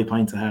than the 5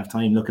 points at half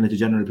time, looking at the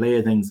general play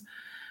of things.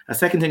 A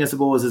second thing, I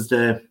suppose, is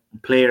the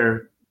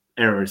player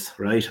errors,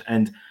 right?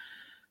 And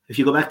if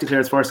you go back to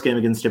Clare's first game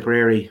against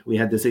Tipperary, we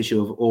had this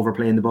issue of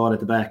overplaying the ball at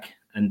the back,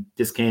 and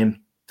this came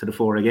to the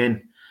fore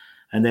again.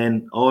 And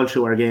then all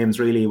through our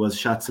games really was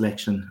shot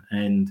selection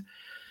and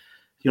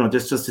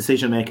just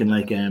decision making.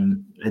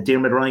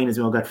 Diarmuid Ryan has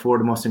got 4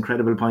 of the most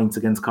incredible points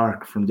against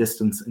Cork from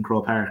distance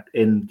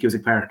in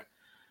Cusack Park,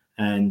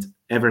 and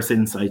ever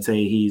since, I'd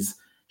say he's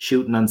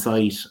shooting on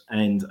sight,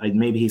 and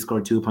maybe he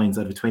scored 2 points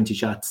out of 20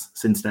 shots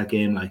since that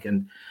game.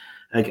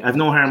 I've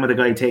no harm with a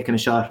guy taking a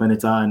shot when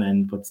it's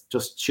on, but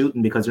just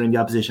shooting because they're in the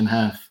opposition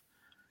half.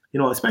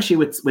 Especially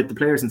with the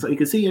players inside, you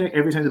could see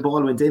every time the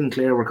ball went in,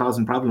 Clare were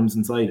causing problems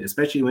inside,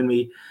 especially when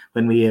we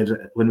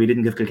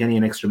didn't give Kilkenny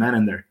an extra man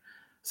in there.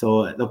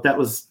 So look, that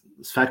was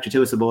factor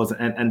 2, I suppose,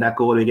 and that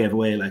goal we gave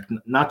away,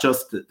 not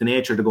just the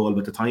nature of the goal,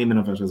 but the timing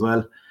of it as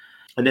well.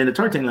 And then the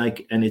third thing,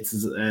 and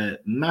it's a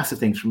massive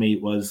thing for me,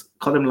 was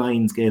Colm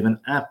Lyons gave an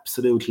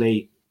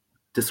absolutely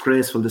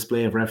disgraceful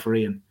display of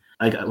refereeing.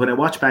 When I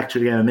watch back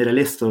through the game, I made a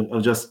list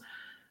of just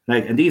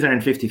and these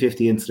aren't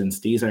 50-50 incidents.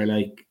 These are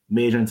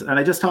major incidents. And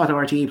I just thought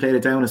RTE played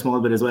it down a small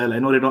bit as well. I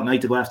know they don't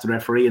like to go after the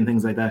referee and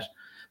things like that.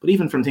 But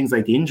even from things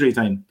like the injury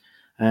time,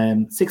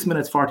 6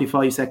 minutes,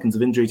 45 seconds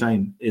of injury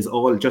time is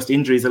all just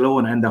injuries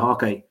alone and the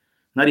Hawkeye,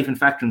 not even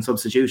factoring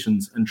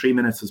substitutions, and 3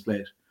 minutes was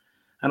played.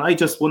 And I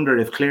just wonder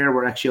if Clare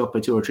were actually up by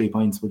 2 or 3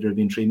 points, would there have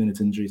been 3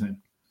 minutes injury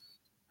time?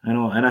 I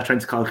know, I'm not trying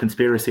to call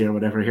conspiracy or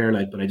whatever here,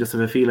 but I just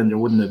have a feeling there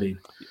wouldn't have been.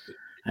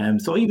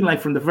 So even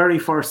from the very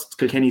first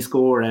Kilkenny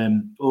score,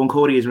 Owen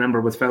Cody, as you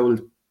remember, was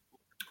fouled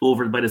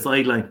over by the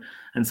sideline,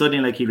 and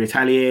suddenly he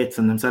retaliates,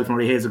 and himself and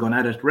Rory Hayes are going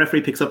at it. The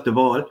referee picks up the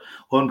ball.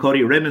 Owen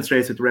Cody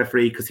remonstrates with the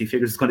referee because he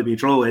figures it's going to be a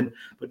throw in,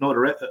 but no,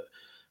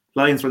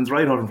 Lyons runs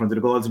right out in front of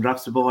the goals and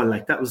drops the ball.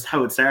 That was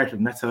how it started,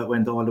 and that's how it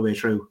went all the way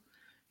through.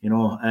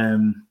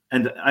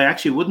 And I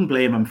actually wouldn't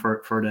blame him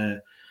for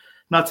the,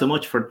 not so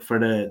much for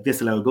the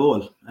disallowed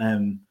goal.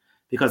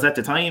 Because at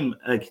the time,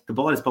 the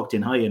ball is pucked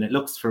in high, and it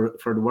looks for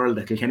the world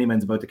that Kilkenny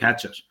man's about to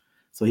catch it.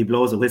 So he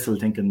blows a whistle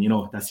thinking,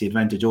 that's the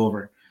advantage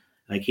over.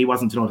 He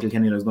wasn't to know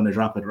Kilkenny was going to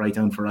drop it right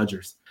down for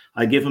Rodgers.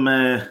 I give him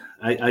a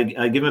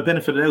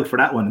benefit of the doubt for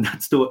that one. And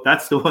that's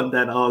the one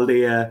that all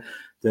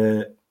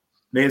the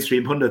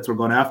mainstream pundits were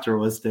going after,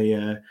 was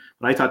what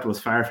I thought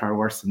was far, far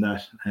worse than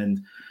that.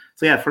 And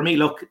so, yeah, for me,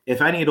 look,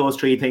 if any of those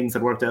 3 things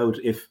had worked out,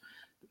 if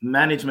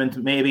management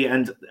maybe,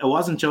 and it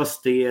wasn't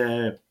just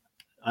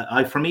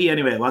for me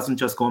anyway, it wasn't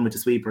just going with the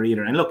sweeper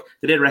either. And look,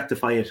 they did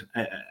rectify it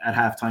at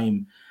half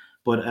time.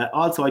 But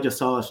also I just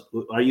thought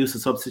our use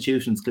of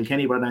substitutions,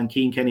 Kilkenny brought on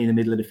Cian Kenny in the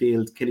middle of the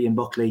field, Killian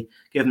Buckley,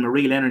 gave them a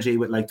real energy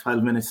with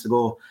 12 minutes to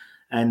go.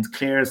 And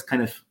Clare's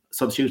kind of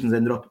substitutions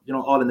ended up,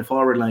 all in the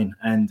forward line.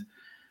 And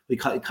we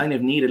kind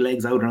of needed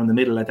legs out around the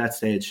middle at that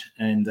stage.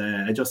 And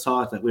I just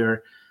thought that we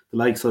were the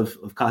likes of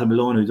Cathal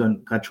Malone, who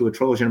got through a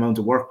Trojan amount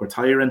of work, were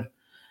tiring.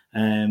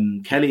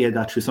 Kelly had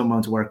got through some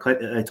amount of work.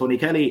 Tony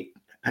Kelly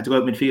had to go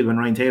out midfield when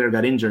Ryan Taylor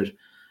got injured.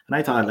 And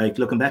I thought,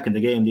 looking back in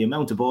the game, the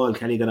amount of ball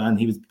Kelly got on,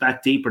 he was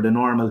back deeper than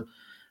normal.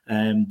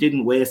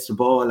 Didn't waste the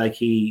ball.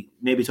 He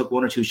maybe took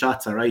 1 or 2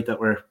 shots, all right, that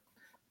were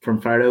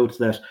from far out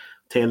that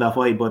tailed off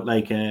wide. But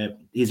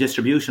his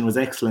distribution was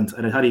excellent.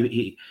 And I thought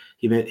he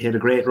had a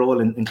great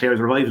role in Clare's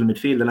revival in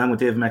midfield, along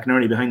with David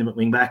McInerney behind him at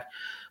wing back.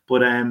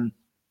 But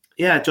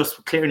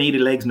just Clare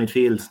needed legs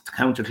midfield to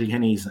counter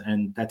Kilkenny's,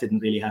 and that didn't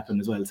really happen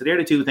as well. So they're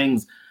the 2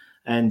 things.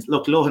 And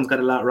look, Lohan's got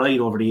a lot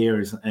right over the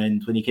years,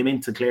 and when he came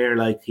into Clare,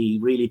 he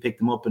really picked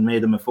them up and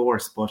made them a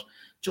force. But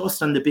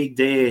just on the big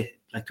day,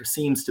 there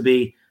seems to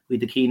be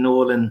with the Keane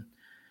Nolan,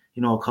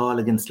 call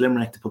against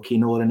Limerick to put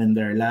Keane Nolan in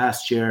there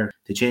last year.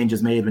 The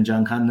changes made when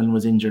John Conlon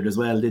was injured as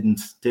well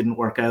didn't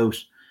work out.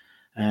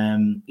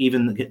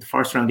 Even the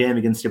first round game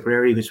against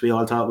Tipperary, which we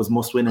all thought was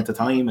must win at the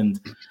time, and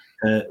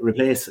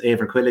replace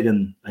Eibhear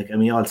Quilligan, and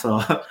we all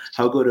saw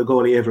how good a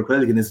goalie Eibhear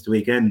Quilligan is at the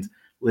weekend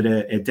with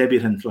a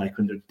debutant,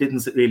 when there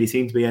didn't really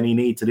seem to be any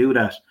need to do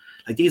that.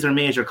 These are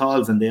major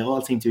calls, and they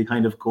all seem to be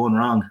kind of going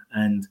wrong.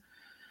 And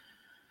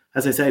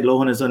as I said,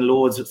 Lohan has done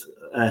loads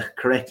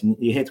correct, and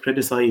you hate to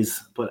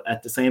criticise, but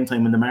at the same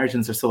time, when the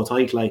margins are so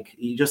tight,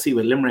 you just see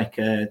what Limerick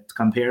to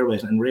compare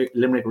with, and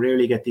Limerick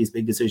rarely get these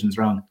big decisions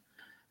wrong.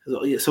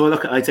 So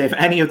look, I'd say if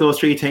any of those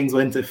three things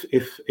went,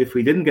 if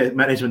we didn't get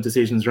management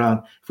decisions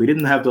wrong, if we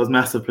didn't have those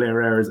massive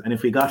player errors, and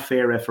if we got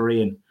fair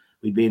refereeing,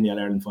 we'd be in the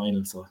All-Ireland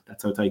final. So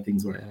that's how tight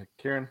things were. Yeah,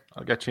 Kieran,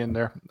 I'll get you in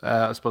there.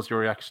 I suppose your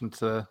reaction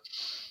to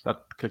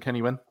that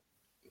Kilkenny win?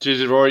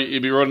 Jesus, Rory,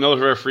 you'd be running out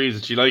of referees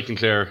that you like in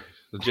Clare.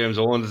 James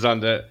Owens is on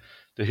the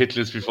hit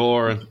list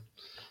before, and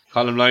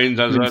Colin Lyons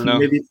as well now.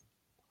 Maybe,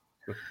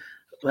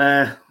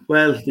 well,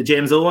 the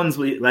James Owens,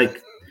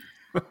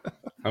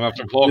 I'm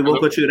after poking. We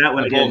won't go through that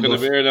one again.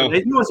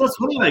 It's just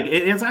funny.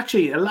 It's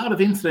actually a lot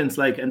of incidents.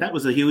 And that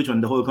was a huge one.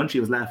 The whole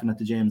country was laughing at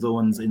the James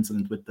Owens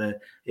incident with the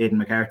Aidan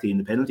McCarthy in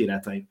the penalty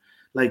that time.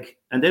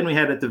 And then we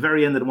had at the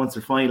very end of the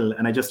Munster final,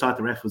 and I just thought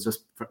the ref was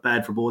just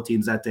bad for both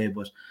teams that day.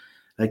 But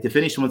to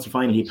finish the Munster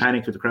final, he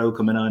panicked with the crowd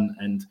coming on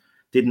and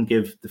didn't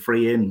give the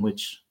free in,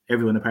 which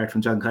everyone apart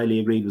from John Kiley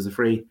agreed was a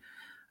free.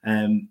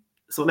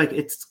 So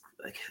it's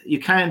you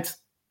can't.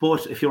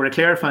 But if you're a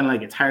Clare fan,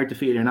 it's hard to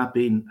feel you're not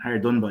being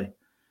hard done by.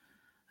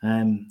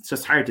 It's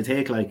just hard to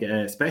take,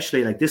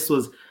 especially this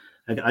was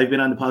I've been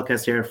on the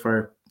podcast here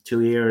for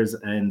 2 years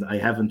and I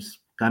haven't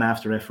gone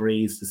after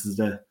referees. This is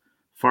the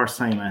first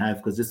time I have,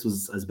 because this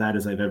was as bad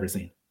as I've ever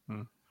seen.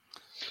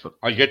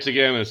 I'll get to the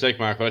game in a sec,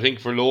 Mark, but I think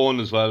for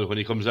Lohan as well, when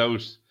he comes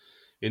out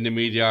in the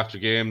media after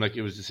game,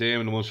 it was the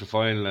same in the Munster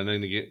final, and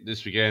then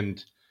this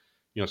weekend,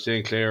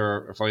 St.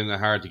 Clair are finding it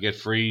hard to get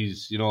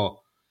frees.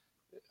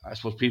 I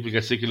suppose people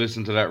get sick of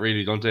listening to that,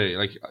 really, don't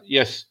they?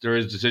 Yes, there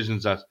is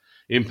decisions that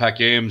impact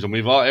games, and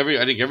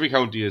I think every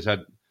county has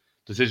had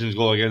decisions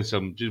go against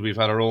them. We've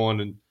had our own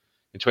in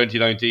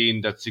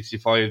 2019, that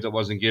 65 that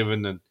wasn't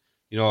given, and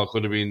it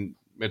could have been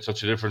made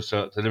such a difference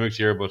to Limerick's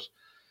year. But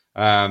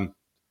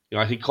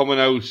I think coming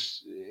out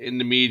in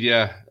the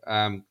media,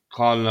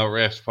 calling out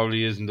refs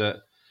probably isn't the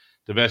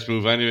best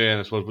move anyway. And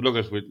I suppose, but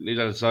look, we leave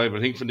that aside. But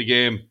I think from the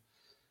game,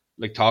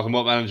 talking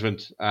about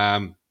management,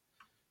 I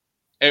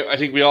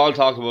think we all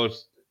talk about,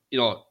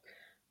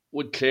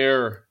 would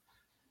Clare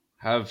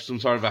have some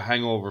sort of a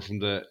hangover from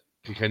the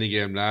Kilkenny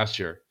game last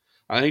year?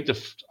 And I think the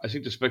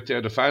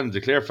fans,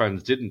 the Clare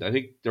fans, didn't. I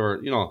think they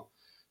were,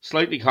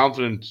 slightly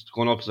confident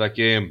going up to that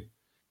game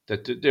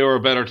that they were a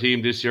better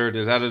team this year.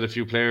 They'd added a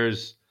few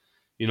players.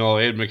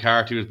 Aidan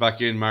McCarthy was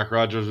back in. Mark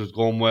Rogers was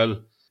going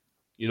well.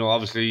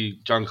 Obviously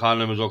John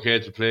Conlon was okay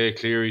to play.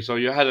 Cleary. So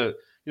you had a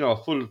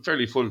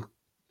fairly full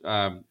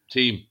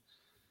team.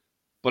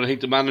 But I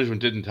think the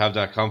management didn't have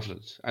that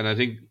confidence. And I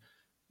think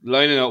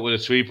lining up with a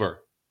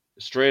sweeper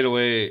straight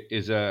away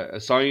is a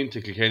sign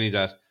to Kilkenny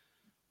that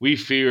we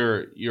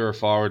fear your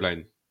forward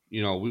line.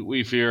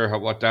 We fear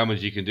what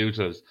damage you can do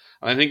to us.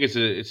 And I think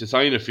it's a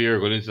sign of fear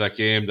going into that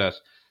game, that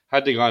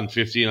had they gone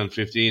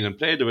 15-15 and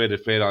played the way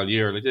they've played all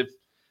year,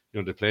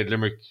 they played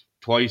Limerick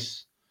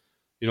twice,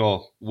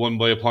 won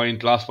by a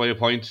point, lost by a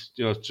point,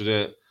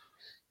 to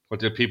what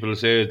the people will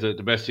say is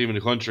the best team in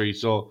the country.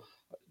 So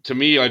to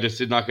me, I just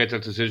did not get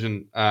that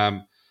decision.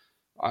 I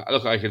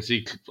can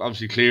see,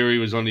 obviously Cleary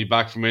was only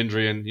back from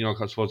injury, and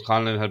I suppose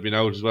Conlon had been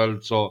out as well.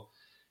 So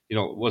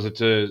was it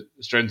to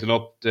strengthen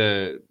up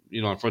the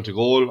in front of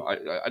goal?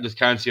 I just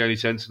can't see any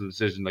sense in the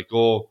decision.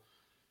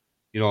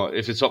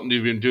 If it's something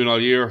you've been doing all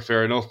year,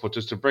 fair enough. But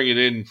just to bring it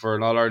in for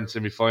an All-Ireland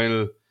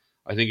semi-final,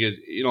 I think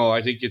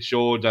it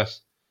showed that,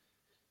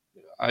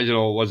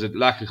 was it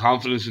lack of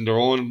confidence in their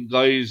own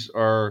guys,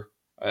 or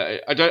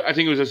I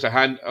think it was just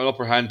an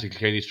upper hand to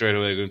Kilkenny straight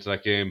away going into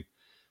that game.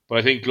 But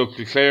I think, look,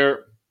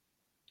 Clare,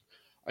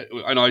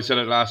 I know I said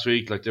it last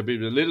week, they've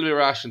been a little bit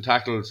rash in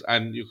tackles,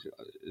 and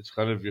it's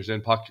kind of, you're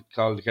saying pot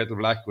called the kettle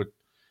black with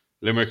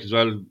Limerick as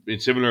well, being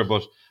similar,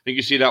 but I think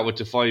you see that with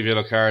the 5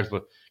 yellow cards.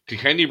 But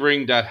Kilkenny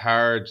bring that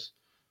hard,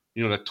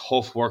 that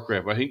tough work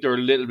rate. I think they're a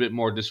little bit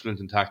more disciplined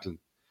in tackling.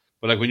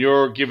 But when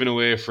you're giving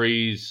away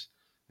frees,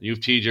 and you've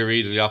TJ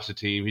Reid of the opposite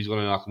team, he's going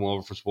to knock him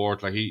over for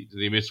sport. Did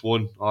he miss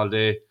one all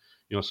day?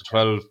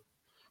 So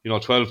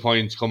 12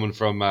 points coming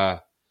from, was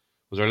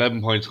there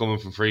 11 points coming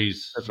from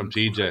frees from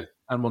TJ?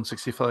 And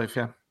 165,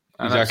 yeah.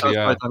 And exactly,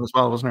 yeah. As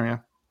well, wasn't there, yeah?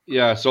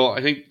 Yeah, so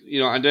I think,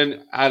 and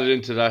then added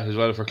into that as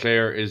well for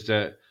Clare is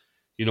the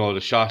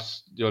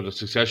shots, the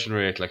succession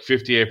rate,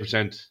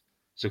 58%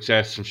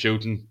 success from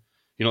shooting.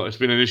 It's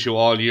been an issue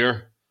all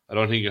year. I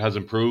don't think it has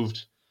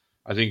improved.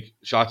 I think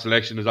shot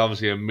selection is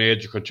obviously a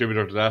major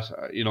contributor to that.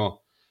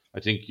 I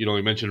think,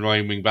 we mentioned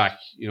Ryan wing back,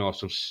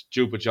 some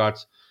stupid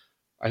shots.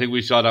 I think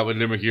we saw that with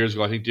Limerick years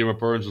ago. I think Dermot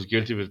Burns was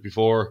guilty of it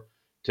before,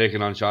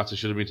 taking on shots that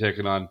should have been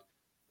taken on.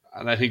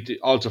 And I think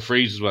also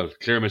frees as well.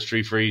 Clare missed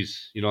 3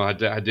 frees.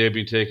 Had they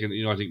been taken,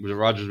 I think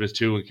Rogers missed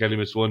 2 and Kelly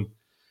missed 1.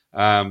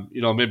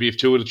 Maybe if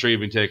 2 of the 3 have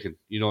been taken,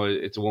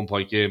 it's a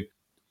 1-point game.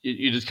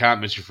 You just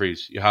can't miss your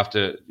frees. You have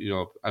to,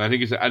 and I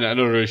think it's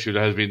another issue that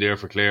has been there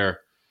for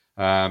Clare.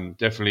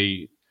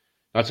 Definitely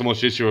not so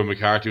much this year when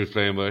McCarthy was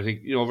playing, but I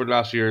think, over the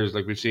last years,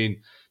 like we've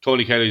seen,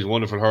 Tony Kelly's a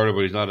wonderful hurler,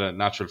 but he's not a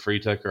natural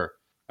free taker.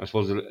 I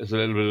suppose it's a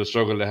little bit of a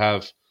struggle to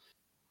have.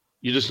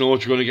 You just know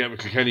what you're going to get with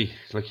Kilkenny.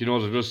 Like,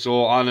 they're just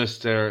so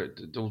honest.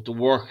 The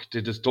work,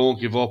 they just don't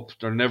give up.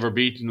 They're never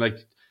beaten.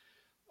 Like,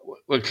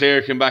 when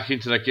Clare came back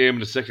into that game in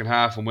the second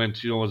half and went,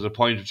 was a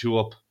point or 2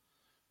 up,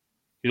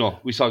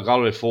 we saw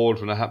Galway fold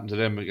when that happened to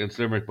them against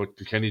Limerick, but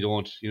Kilkenny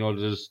don't.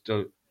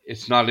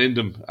 It's not in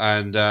them.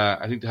 And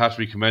I think they have to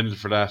be commended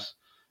for that.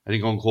 I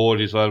think on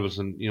Cody as well he's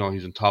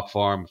in top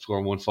form,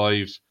 scoring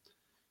 1-5.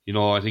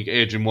 I think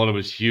Adrian Mullen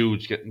was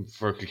huge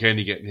for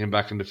Kilkenny, getting him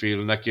back in the field,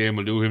 and that game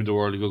will do him the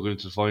world to go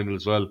into the final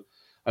as well.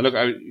 And look,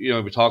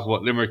 we talk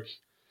about Limerick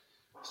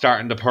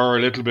starting to purr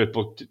a little bit,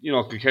 but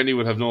Kilkenny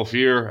would have no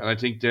fear, and I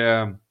think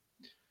they'll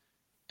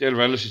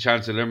relish a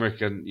chance at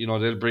Limerick, and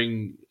they'll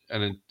bring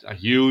a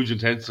huge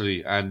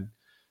intensity. And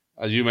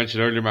as you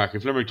mentioned earlier, Mark,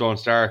 if Limerick don't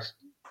start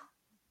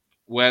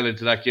well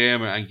into that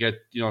game and get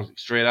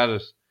straight at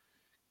it,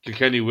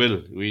 Kilkenny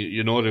will.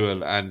 They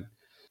will, and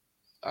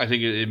I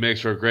think it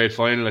makes for a great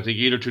final. I think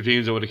either two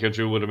teams that would have come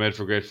through would have made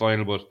for a great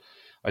final, but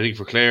I think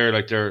for Clare,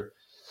 like there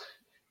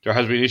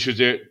has been issues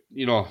there,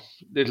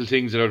 little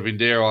things that have been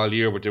there all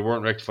year, but they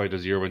weren't rectified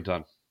as the year went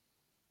on.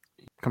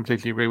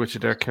 Completely agree with you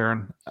there,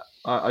 Kieran.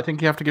 I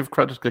think you have to give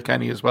credit to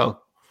Kilkenny as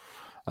well.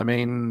 I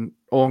mean,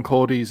 Owen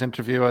Cody's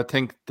interview, I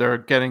think they're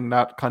getting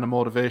that kind of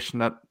motivation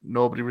that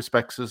nobody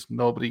respects us,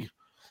 nobody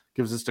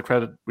gives us the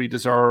credit we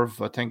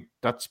deserve. I think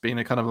that's been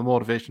a kind of a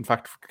motivation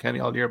factor for Kilkenny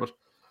all year. But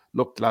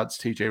look, lads,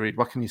 TJ Reid,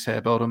 what can you say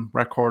about him?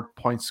 Record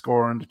point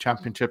scorer in the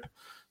championship,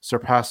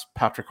 surpassed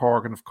Patrick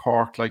Horgan of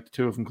Cork. Like, the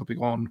two of them could be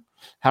going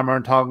hammer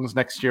and tongs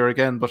next year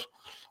again. But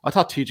I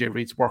thought TJ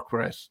Reid's work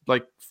rate,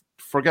 like,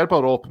 forget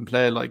about open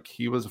play, like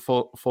he was a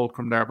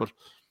fulcrum there. But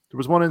there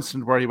was one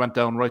incident where he went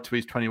down right to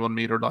his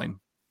 21-metre line,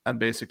 and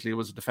basically it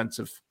was a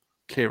defensive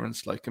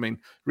clearance. Like, I mean,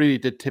 really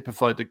did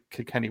typify the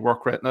Kilkenny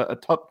work rate. And I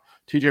thought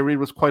TJ Reid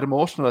was quite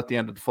emotional at the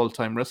end of the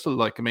full-time whistle.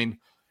 Like, I mean,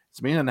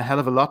 it's meaning a hell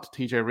of a lot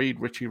to TJ Reid,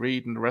 Richie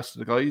Reid, and the rest of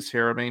the guys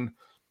here. I mean,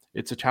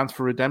 it's a chance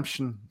for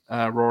redemption,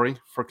 Rory,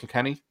 for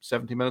Kilkenny,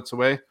 70 minutes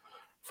away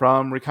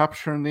from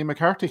recapturing Liam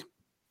McCarthy.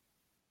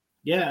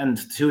 Yeah, and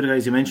two of the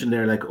guys you mentioned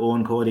there, like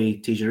Owen Cody,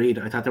 TJ Reid,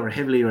 I thought they were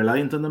heavily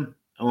reliant on them.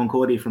 Owen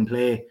Cody from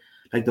play,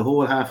 like the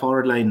whole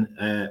half-forward line,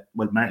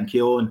 Martin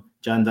Keown,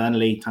 John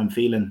Donnelly, Tom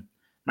Phelan.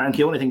 Martin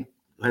Keown, I think,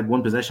 had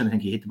one possession. I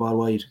think he hit the ball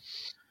wide.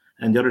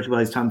 And the other two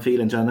guys, Tom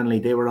Phelan, John Donnelly,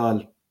 they were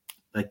all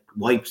like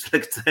wipes.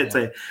 Like,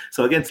 say.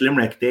 So against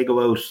Limerick, they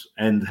go out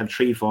and have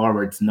 3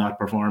 forwards not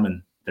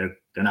performing. They're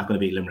not going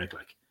to beat Limerick.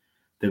 Like,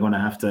 they're going to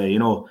have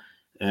to,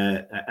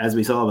 as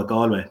we saw with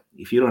Galway,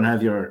 if you don't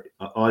have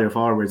all your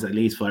forwards at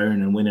least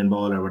firing and winning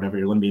ball or whatever,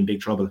 you're going to be in big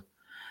trouble.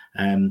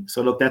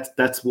 So look,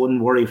 that's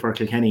one worry for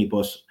Kilkenny.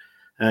 But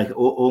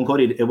Owen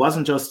Cody, it was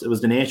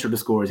the nature of the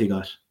scores he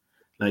got.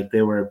 Like,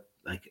 they were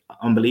like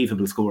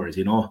unbelievable scores,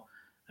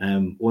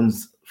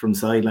 ones from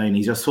sideline.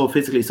 He's just so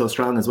physically so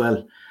strong as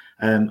well.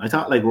 I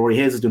thought like Rory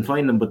Hayes was doing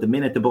fine them, but the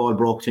minute the ball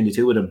broke between the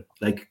two of them,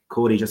 like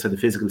Cody just had the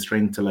physical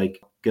strength to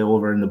like get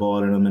over in the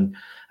ball in him.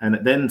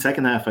 And then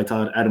second half, I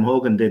thought Adam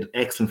Hogan did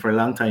excellent for a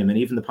long time. And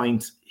even the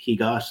point he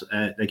got,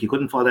 like, you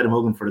couldn't fault Adam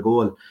Hogan for the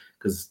goal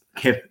because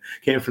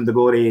came from the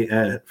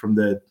goalie, from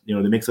the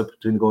the mix up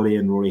between the goalie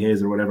and Rory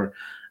Hayes or whatever.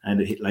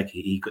 And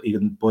he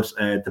couldn't. But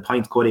the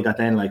point Cody got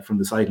then, like, from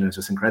the sideline, is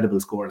just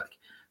incredible score. Like,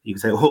 you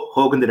could say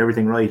Hogan did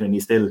everything right, and he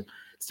still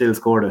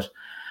scored it.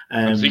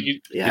 I think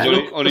he's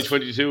only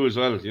 22 as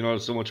well.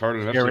 So much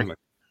harder than everything.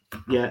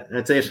 Yeah,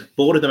 that's it.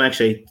 Both of them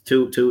actually,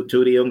 two of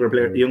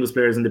the youngest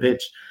players in the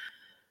pitch.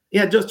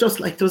 Yeah, just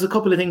like there was a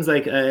couple of things,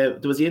 like there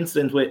was the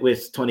incident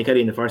with Tony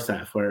Kelly in the first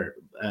half where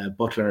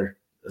Butler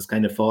has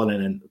kind of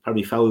fallen and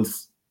probably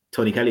fouls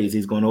Tony Kelly as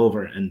he's going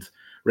over, and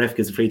ref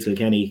gives a free to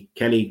Kilkenny.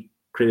 Kelly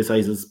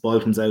criticises, ball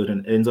comes out,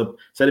 and ends up,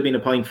 instead of being a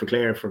point for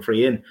Clare for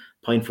free in,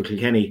 point for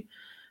Kilkenny.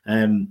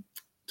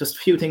 Just a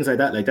few things like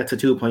that. Like, that's a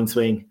 2-point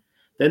swing.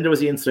 Then there was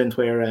the incident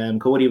where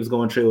Cody was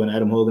going through and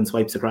Adam Hogan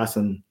swipes across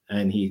him,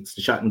 and it's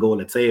the shot and goal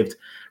that's saved.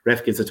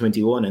 Ref gives a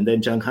 21, and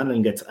then John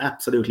Conlon gets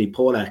absolutely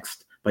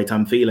poleaxed by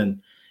Tom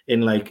Phelan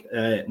in, like,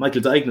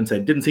 Michael Dignan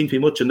said, didn't seem to be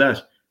much in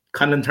that.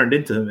 Conlon turned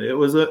into him. It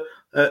was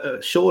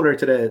a shoulder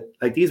to the,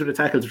 like, these are the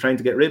tackles we're trying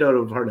to get rid out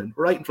of Ireland,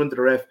 right in front of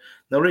the ref.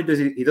 No,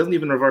 he doesn't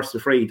even reverse the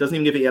free. He doesn't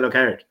even give a yellow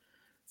card.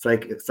 It's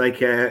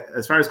like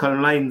as far as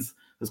Conlon Lyons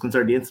was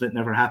concerned, the incident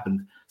never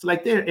happened. So,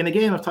 like, they're in a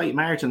game of tight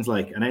margins,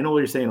 like, and I know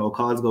you're saying,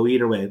 calls go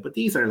either way, but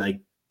these are like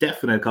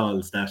definite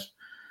calls that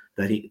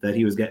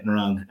he was getting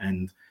wrong.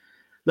 And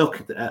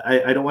look,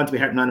 I don't want to be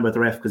harping on about the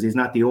ref because he's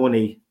not the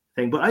only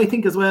thing, but I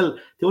think as well,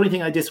 the only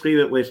thing I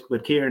disagree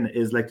with Kieran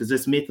is, like, there's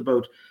this myth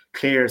about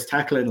Clare's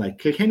tackling. Like,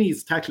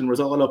 Kilkenny's tackling was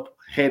all up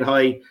head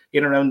high,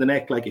 in around the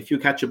neck. Like if you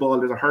catch a ball,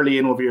 there's a hurley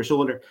in over your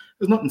shoulder.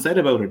 There's nothing said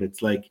about it.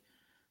 It's like,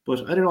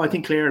 but I don't know. I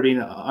think Clare are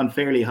being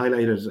unfairly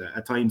highlighted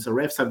at times. So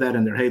refs have that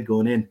in their head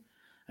going in.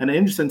 And an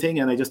interesting thing,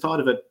 and I just thought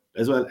of it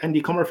as well,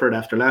 Andy Comerford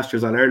after last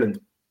year's All-Ireland,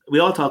 we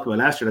all talked about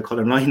last year that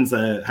Colin Lyons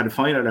had a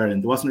fine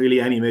All-Ireland. There wasn't really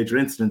any major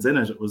incidents in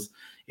it. It was,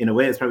 in a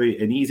way, it's probably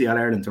an easy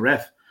All-Ireland to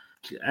ref.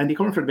 Andy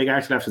Comerford, a big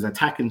article after, was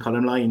attacking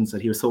Colin Lyons,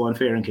 that he was so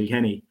unfair in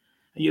Kilkenny.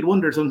 And you'd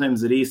wonder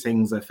sometimes that these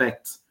things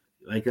affect,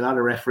 like a lot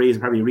of referees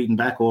are probably reading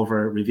back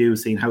over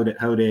reviews, seeing how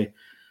they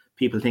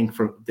people think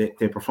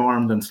they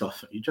performed and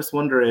stuff. You just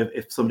wonder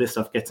if some of this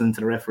stuff gets into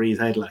the referee's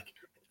head. Like,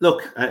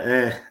 look,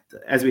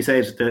 as we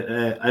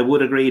said, I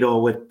would agree though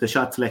with the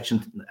shot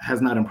selection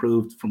has not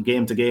improved from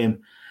game to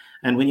game,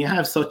 and when you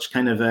have such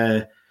kind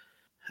of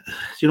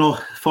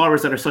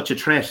forwards that are such a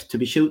threat, to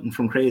be shooting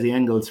from crazy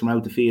angles from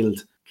out the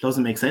field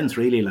doesn't make sense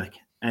really. Like,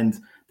 and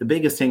the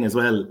biggest thing as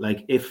well,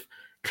 like if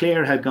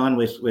Clare had gone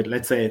with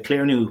let's say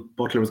Clare knew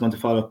Butler was going to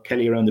follow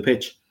Kelly around the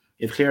pitch.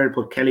 If Clare had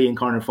put Kelly in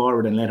corner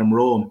forward and let him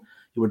roam,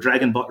 you were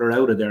dragging Butler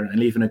out of there and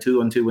leaving a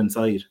 2-on-2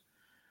 inside.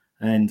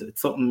 And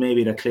it's something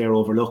maybe that Clare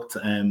overlooked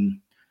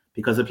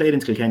because it played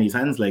into Kilkenny's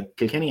hands. Like,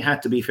 Kilkenny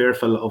had to be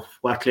fearful of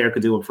what Clare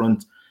could do up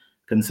front,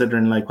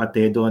 considering like what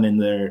they had done in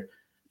their,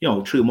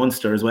 through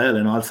Munster as well,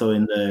 and also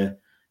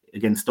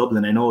against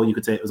Dublin. I know you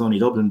could say it was only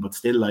Dublin, but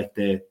still, like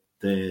the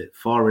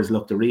forwards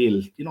looked a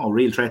real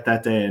threat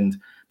that day, and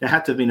they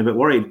had to have been a bit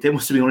worried. They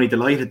must have been only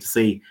delighted to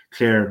see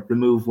Clare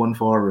remove one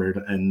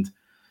forward. And,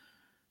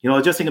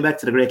 just thinking back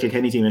to the great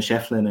Kilkenny team in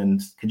Shefflin, and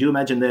could you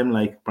imagine them,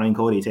 like Brian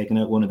Cody, taking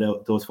out one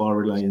of those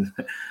forward lines,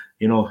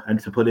 and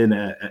to put in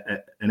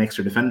an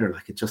extra defender?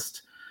 Like, it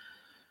just,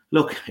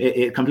 look,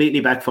 it completely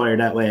backfired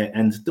that way.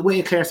 And the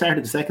way Clare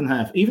started the second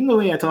half, even the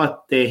way I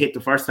thought they hit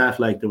the first half,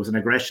 like there was an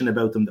aggression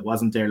about them that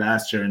wasn't there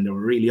last year, and they were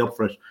really up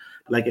for it.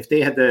 Like, if they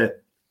had the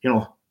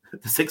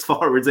 6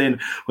 forwards in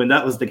when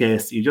that was the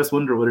case, you just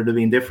wonder would it have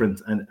been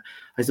different. And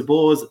I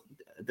suppose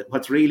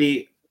what's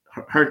really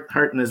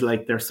hurting is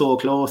like they're so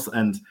close,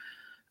 and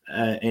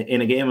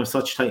in a game of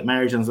such tight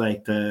margins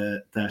like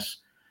that,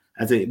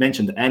 as I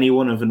mentioned, any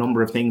one of a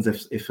number of things,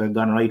 if it had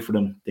gone right for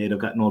them, they'd have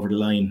gotten over the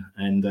line,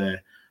 and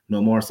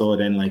no more so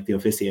than like the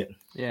officiating.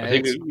 Yeah, I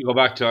think you go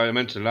back to, I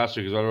mentioned last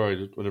week as well, I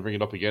want to bring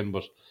it up again,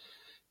 but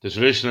the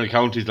traditional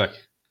counties, like,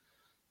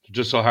 they're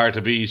just so hard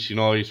to beat.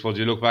 I suppose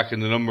you look back in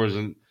the numbers,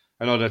 and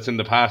I know that's in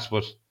the past,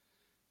 but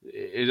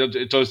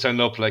it does stand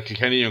up. Like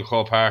Kilkenny and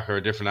Croke Park are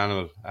a different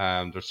animal.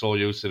 They're so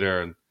used to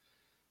there, and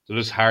they're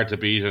just hard to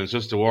beat. And it's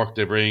just the work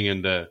they bring,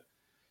 and I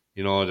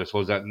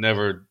suppose that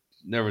never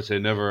say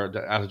never,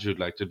 the attitude.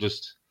 Like, they're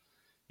just,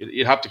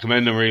 you have to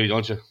commend them, really,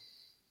 don't you?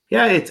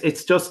 Yeah,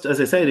 it's just,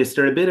 as I said, it's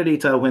their ability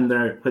to, when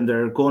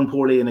they're going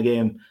poorly in a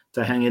game,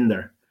 to hang in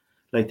there.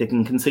 Like, they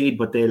can concede,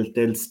 but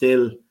they'll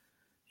still,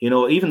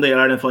 even the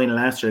Ireland final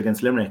last year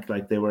against Limerick,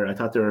 like I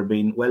thought they were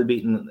being well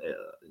beaten,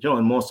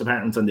 in most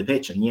departments on the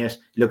pitch, and yet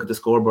you look at the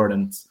scoreboard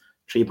and it's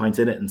 3 points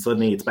in it, and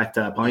suddenly it's back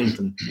to a point,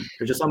 and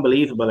they're just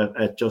unbelievable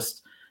at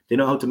just, they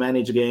know how to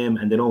manage a game,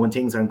 and they know when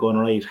things aren't going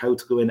right, how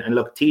to go in. And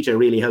look, TJ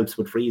really helps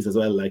with frees as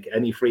well. Like,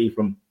 any free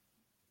from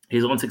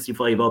his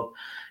 165 up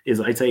is,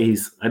 I'd say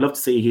I'd love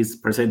to see his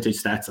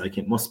percentage stats. Like,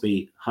 it must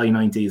be high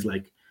 90s.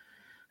 Like,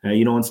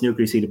 in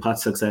snooker you see the pot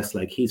success.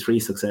 Like, his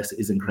free success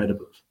is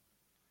incredible.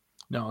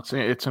 No,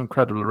 it's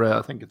incredible, Ray.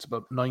 I think it's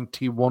about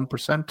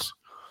 91%.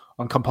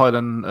 I'm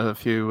compiling a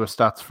few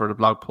stats for the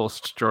blog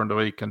post during the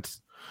week, and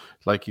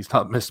like, he's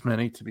not missed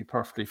many, to be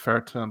perfectly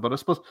fair to him. But I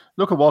suppose,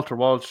 look at Walter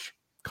Walsh,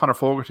 Conor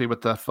Fogarty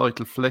with that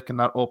vital flick in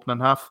that opening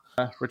half.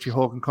 Richie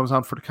Hogan comes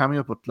on for the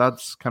cameo. But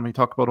lads, can we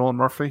talk about Owen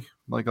Murphy?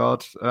 My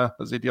God,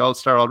 is he the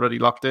All-Star already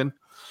locked in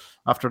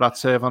after that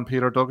save on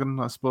Peter Duggan?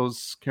 I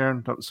suppose,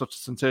 Kieran, that was such a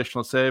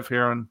sensational save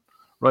here, and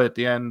right at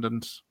the end.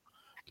 And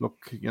look,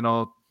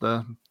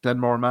 the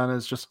Denmore man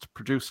is just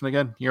producing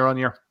again year on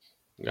year.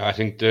 Yeah, I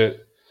think the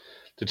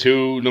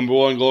two number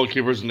one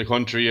goalkeepers in the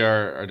country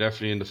are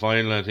definitely in the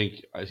final. I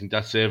think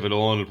that save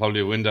alone will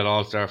probably win that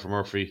All-Star for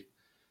Murphy.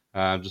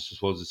 Just, I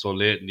suppose, it's so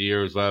late in the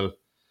year as well.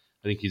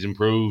 I think he's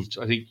improved.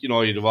 I think,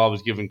 you'd have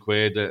always given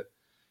Quaid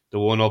the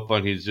one up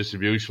on his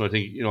distribution. I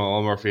think,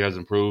 Owen Murphy has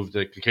improved.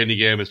 The Kilkenny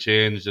game has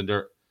changed, and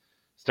they're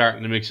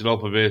starting to mix it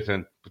up a bit.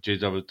 But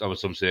geez, that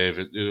was some save.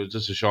 It was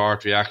just a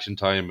short reaction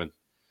time, and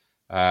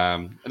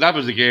that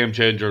was a game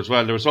changer as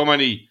well. There were so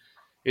many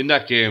in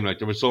that game. Like,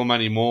 there were so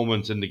many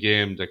moments in the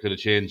game that could have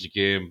changed the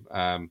game.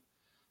 I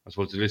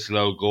suppose the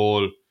disallowed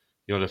goal,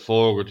 the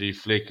Fogarty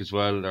flick as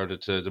well, or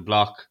the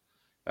block.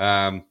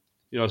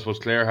 I suppose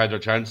Clare had their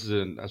chances,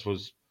 and I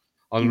suppose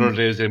on other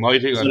days they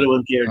might think.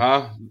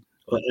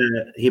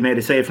 He made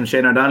a save from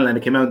Shane O'Donnell, and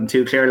it came out, and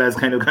two Clare lads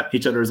kind of got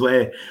each other's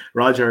way.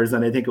 Rogers,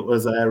 and I think it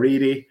was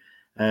Reedy,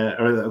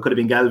 or it could have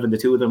been Galvin. The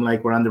two of them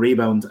were on the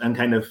rebound, and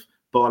kind of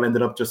ball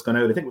ended up just going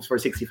out. I think it was for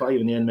 65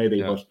 in the end, maybe.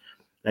 Yeah. But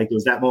there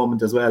was that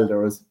moment as well. There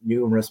was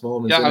numerous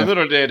moments. Yeah,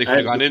 another day they could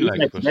have gone in,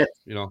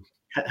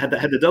 had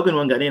the Duggan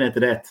one got in at the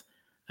death,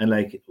 and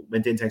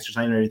went into extra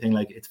time and everything.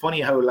 It's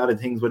funny how a lot of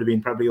things would have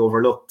been probably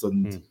overlooked,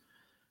 and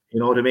you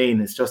know what I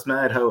mean. It's just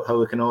mad how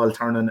it can all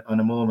turn on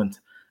a moment.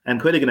 And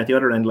Quilligan at the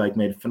other end, like,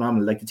 made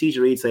phenomenal. Like the TJ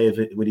Reid save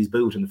with his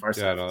boot in the first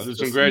half. There's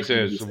some great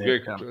saves. Some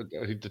great.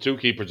 I think the two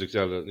keepers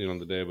excelled, on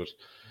the day. But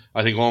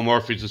I think Owen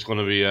Murphy's just going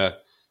to be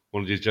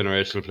one of these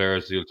generational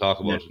players that you'll talk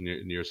about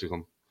in years to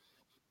come.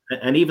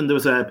 And even there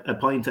was a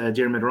point,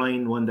 Jeremy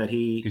Ryan one that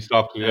he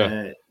stopped,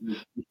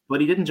 but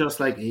he didn't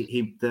just like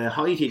the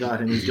height he got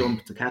in his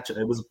jump to catch it.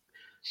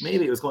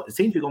 It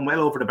seemed to be going well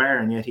over the bar,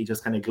 and yet he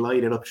just kind of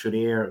glided up through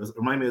the air. It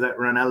reminded me of that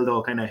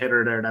Ronaldo kind of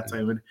header there that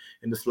time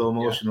in the slow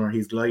motion where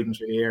he's gliding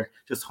through the air,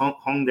 just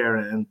hung there.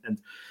 And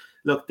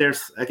look,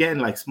 there's again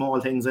like small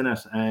things in it.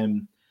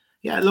 I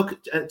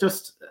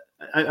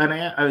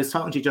was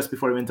talking to you just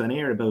before I went on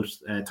air about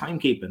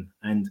timekeeping,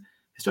 and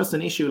it's just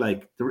an issue.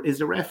 Like,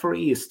 the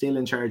referee is still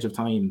in charge of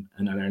time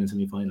in All-Ireland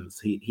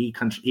semi-finals. He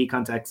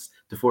contacts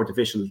the fourth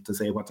official to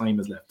say what time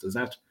is left.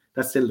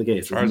 That's still the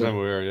case? As far as I'm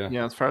aware,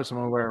 yeah. As far as I'm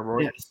aware,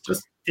 Rory. Yeah, it's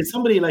just, did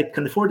somebody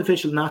can the fourth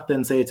official not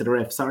then say to the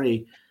ref,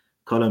 "Sorry,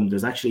 Colm,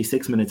 there's actually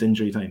 6 minutes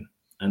injury time,"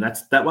 and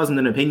that wasn't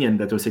an opinion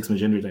that there was 6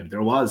 minutes injury time.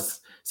 There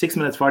was 6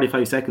 minutes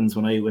 45 seconds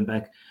when I went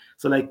back.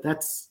 So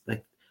that's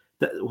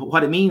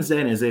what it means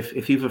then is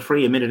if you've a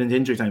free a minute into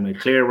injury time, like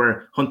Clare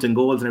were hunting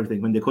goals and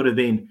everything when they could have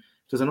been.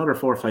 There's another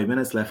 4 or 5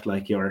 minutes left.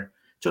 Like,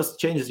 just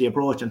changes the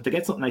approach, and to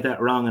get something like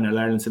that wrong in an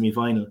Ireland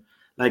semi-final,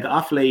 like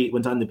Offaly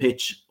went on the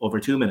pitch over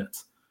 2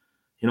 minutes,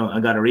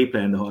 and got a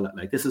replay and the whole lot.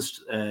 Like, this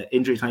is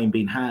injury time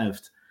being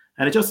halved,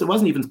 and it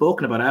wasn't even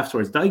spoken about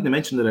afterwards. Digna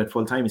mentioned it at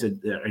full time.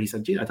 He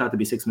said, "Gee, I thought there'd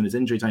be 6 minutes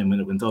injury time when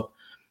it went up,"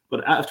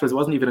 but afterwards it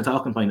wasn't even a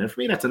talking point. And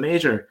for me, that's a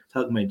major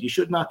talking point. You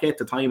should not get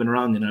the timing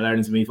wrong in an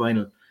Ireland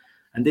semi-final.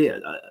 And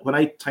when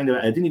I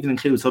didn't even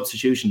include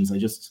substitutions. I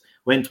just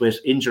went with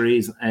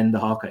injuries and the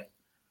Hawkeye.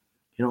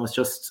 It's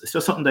just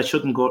something that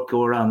shouldn't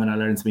go wrong in our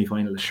Ireland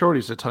semi-final. Surely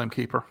he's a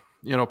timekeeper,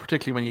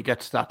 particularly when you get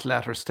to that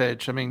latter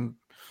stage. I mean,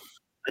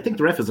 I think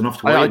the ref is enough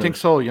to worry about. I think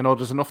so.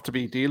 There's enough to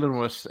be dealing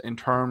with in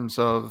terms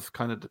of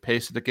kind of the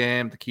pace of the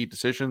game, the key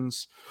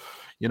decisions,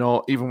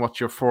 even what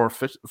your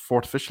fourth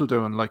official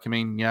doing. Like, I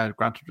mean, yeah,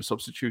 granted the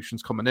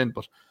substitutions coming in,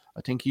 but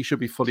I think he should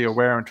be fully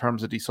aware in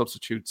terms of these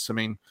substitutes. I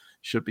mean,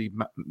 should be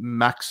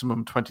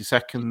maximum 20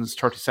 seconds,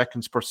 30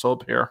 seconds per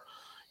sub here.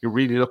 You're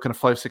really looking at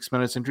 5-6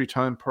 minutes injury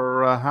time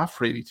per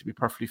half, really, to be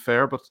perfectly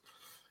fair. But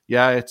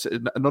yeah, it's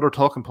another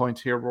talking point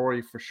here,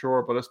 Rory, for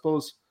sure. But I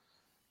suppose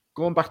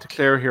going back to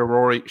Clare here,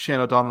 Rory, Shane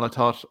O'Donnell, I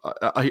thought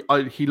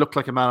he looked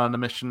like a man on a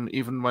mission,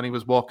 even when he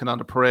was walking on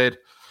the parade.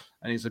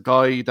 And he's a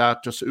guy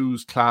that just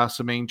oozed class.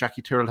 I mean,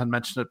 Jackie Tyrrell had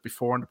mentioned it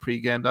before in the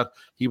pre-game that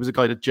he was a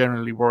guy that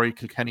generally worried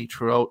Kilkenny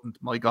throughout. And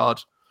my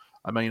God,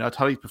 I mean, I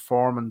thought his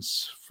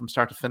performance from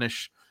start to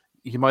finish,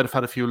 he might have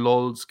had a few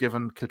lulls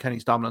given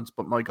Kilkenny's dominance,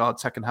 but my God,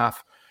 second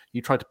half,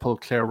 he tried to pull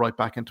Clare right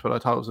back into it. I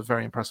thought it was a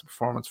very impressive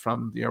performance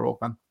from the Air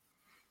Oakman.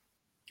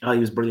 Oh, he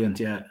was brilliant,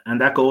 yeah. And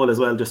that goal as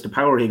well, just the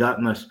power he got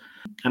in it.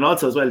 And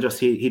also as well, just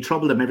he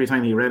troubled them every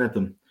time he ran at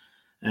them.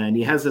 And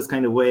he has this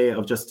kind of way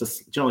of just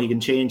he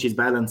can change his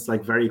balance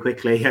like very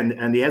quickly.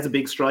 And he has a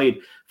big stride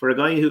for a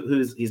guy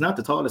he's not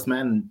the tallest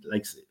man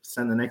like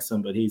standing next to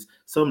him, but he's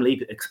some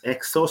leap,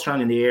 so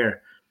strong in the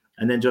air.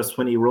 And then just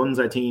when he runs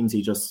at teams,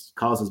 he just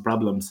causes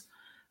problems.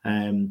 He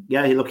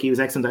was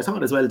excellent. I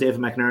thought as well, David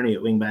McNerney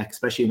at wing back,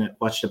 especially in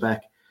Watch the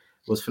Back,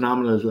 was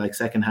phenomenal. Like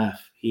second half,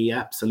 he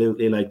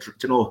absolutely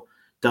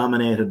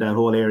dominated that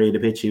whole area of the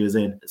pitch he was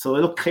in. So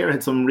look, Clare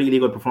had some really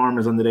good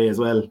performers on the day as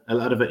well. A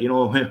lot of it,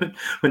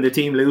 when the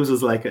team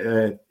loses, what's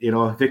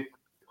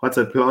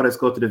it? Plaudits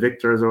go to the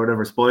victors or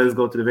whatever, spoils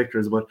go to the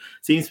victors. But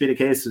it seems to be the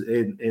case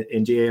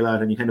in GA a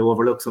lot, and you kind of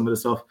overlook some of the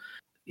stuff.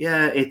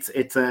 Yeah, it's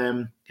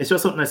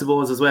just something I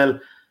suppose as well.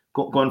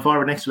 Going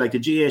forward next year, like the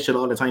GA should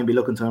all the time be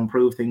looking to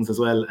improve things as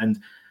well. And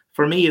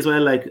for me as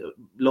well, like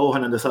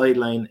Lohan on the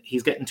sideline,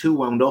 he's getting too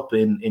wound up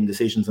in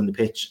decisions on the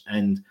pitch.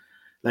 And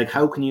like,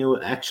 how can you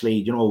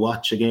actually,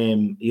 watch a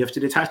game? You have to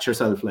detach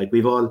yourself. Like,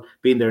 we've all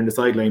been there in the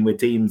sideline with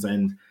teams,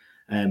 and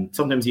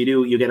sometimes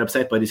you get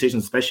upset by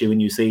decisions, especially when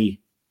you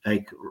see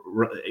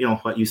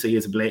what you see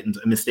is a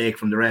blatant mistake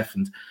from the ref.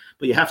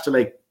 But you have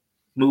to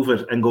move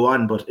it and go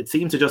on. But it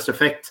seems to just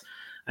affect.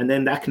 And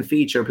then that can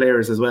feed your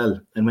players as well.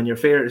 And when your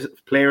players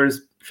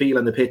feel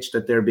on the pitch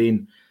that they're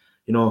being,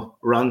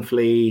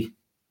 wrongfully,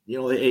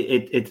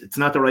 it's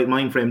not the right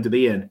mind frame to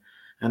be in.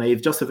 And I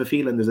just have a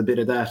feeling there's a bit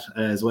of that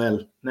as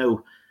well.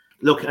 Now,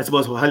 look, I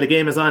suppose while the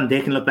game is on,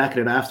 they can look back at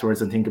it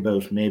afterwards and think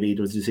about maybe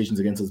there was decisions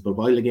against us. But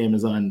while the game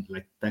is on,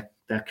 like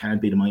that can't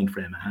be the mind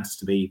frame. It has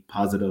to be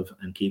positive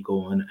and keep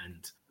going.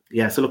 And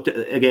yeah, so look,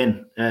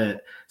 again,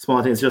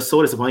 small things, just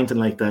so disappointing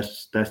like that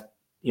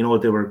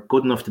they were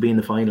good enough to be in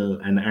the final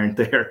and aren't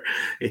there.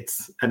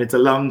 It's a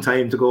long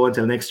time to go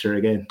until next year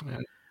again. Yeah.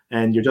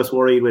 And you're just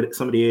worried with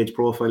some of the age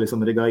profile of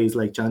some of the guys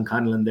like John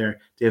Conlon there,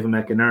 David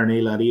McInerney,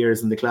 a lot of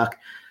years in the clock.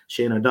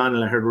 Shane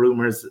O'Donnell, I heard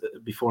rumours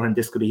beforehand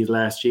this could be his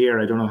last year.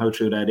 I don't know how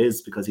true that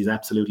is because he's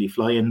absolutely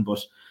flying, but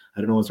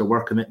I don't know, is there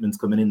work commitments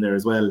coming in there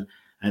as well?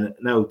 And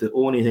now the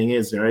only thing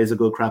is there is a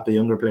good crop of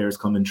younger players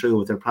coming through,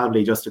 but they're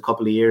probably just a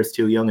couple of years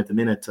too young at the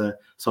minute to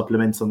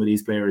supplement some of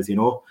these players,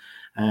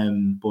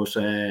 But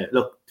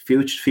look,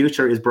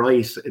 future is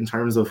bright in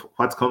terms of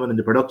what's coming in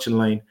the production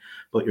line,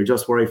 but you're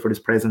just worried for this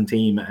present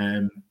team.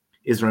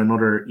 Is there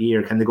another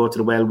year? Can they go to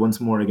the well once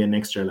more again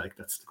next year? Like,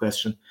 that's the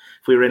question.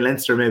 If we were in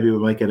Leinster, maybe we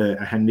might get a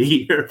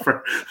handy year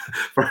for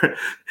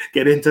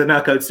get into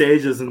knockout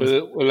stages and not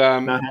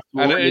have to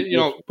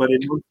worry. But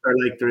in Munster,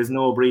 like, there is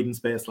no breathing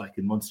space. Like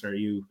in Munster,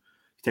 you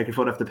take your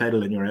foot off the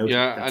pedal and you're out.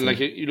 Yeah, That's and like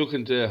you look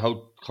into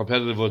how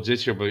competitive it was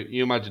this year, but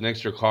you imagine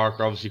next year Cork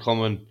are obviously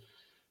coming.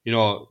 We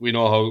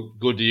know how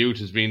good the youth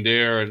has been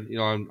there, and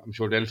I'm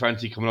sure they'll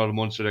fancy coming out of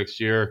Munster next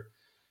year.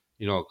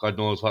 God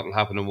knows what will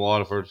happen in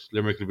Waterford.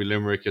 Limerick will be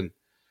Limerick, and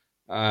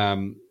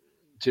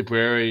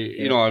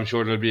Tipperary. I'm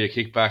sure there'll be a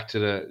kickback to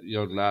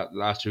the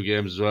last two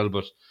games as well.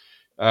 But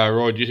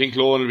Roy, do you think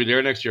Lohan will be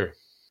there next year?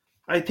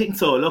 I think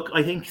so. Look,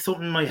 I think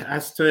something might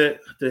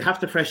they have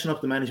to freshen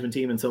up the management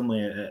team in some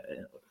way.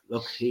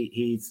 Look,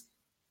 he's.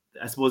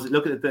 I suppose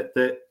look at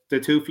the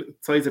two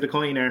sides of the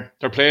coin there.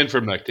 They're playing for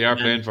him, like they are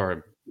playing for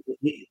him.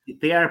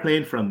 They are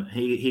playing for him.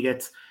 He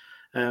gets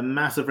a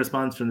massive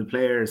response from the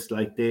players.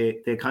 Like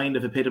they kind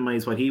of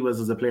epitomise what he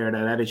was as a player,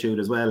 that attitude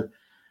as well.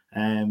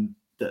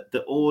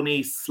 The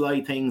only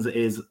slight things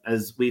is,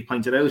 as we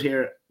pointed out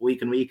here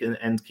week and week,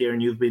 and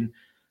Kieran, you've been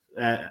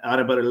on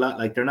about it a lot.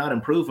 Like, they're not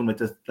improving with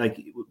this. Like,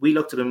 we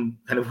looked at them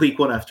kind of week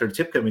one after the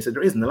tip game. We said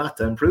there isn't a lot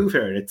to improve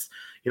here. It's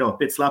a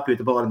bit sloppy with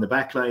the ball in the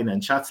back line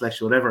and shot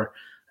selection, whatever.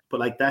 But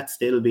like, that's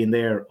still been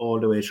there all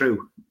the way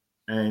through,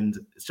 and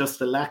it's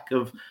just a lack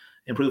of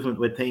improvement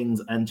with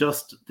things, and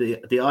just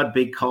the odd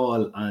big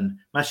call on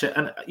Masha.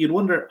 And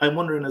I'm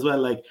wondering as well,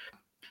 like,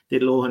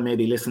 did Lohan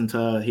maybe listen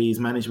to his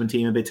management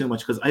team a bit too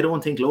much? Because I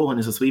don't think Lohan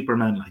is a sweeper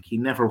man. Like, he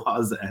never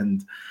was.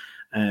 And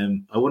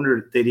I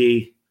wonder, did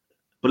he...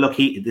 But look,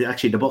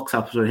 the buck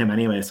stops with him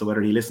anyway, so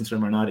whether he listens to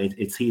him or not,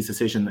 it's his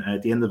decision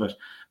at the end of it.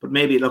 But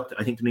maybe, look,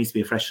 I think there needs to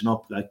be a freshen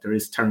up. Like, there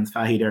is Terence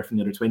Fahey there from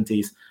the under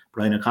 20s.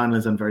 Brian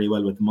O'Connell's done very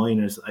well with the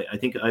minors. I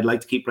think I'd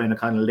like to keep Brian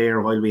O'Connell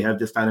there while we have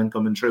this talent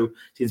coming through.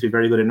 Seems to be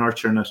very good at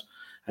nurturing it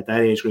at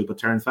that age group. But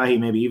Terence Fahey,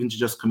 maybe even to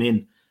just come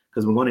in,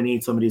 because we're going to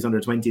need some of these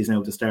under 20s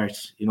now to start,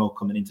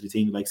 coming into the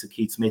team, like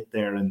Keith Smith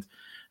there, and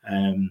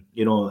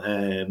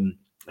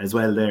as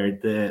well there,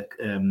 the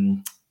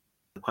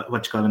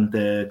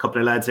the couple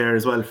of lads there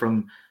as well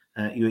from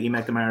Ian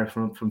McNamara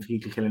from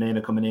Fecal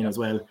Killanena coming in as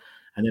well,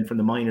 and then from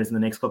the minors in the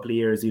next couple of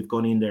years, you've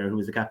gone in there who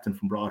was the captain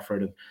from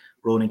Broadford, and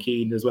Ronan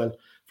Keane as well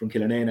from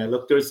Killanena.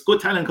 Look, there's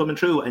good talent coming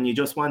through, and you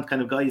just want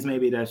kind of guys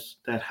maybe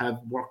that have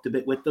worked a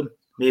bit with them,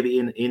 maybe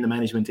in the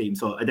management team.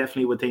 So I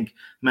definitely would think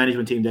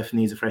management team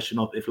definitely needs to freshen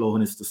up if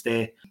Lohan is to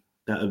stay.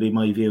 That would be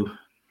my view.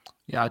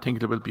 Yeah, I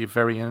think it will be a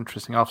very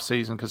interesting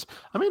off-season, because,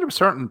 there were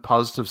certain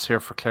positives here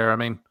for Clare.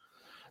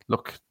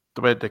 Look,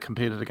 the way they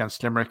competed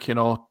against Limerick,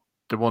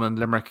 they won in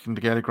Limerick in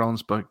the Gaelic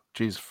grounds, but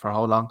geez, for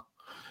how long?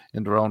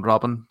 In the round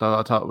robin.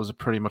 I thought it was a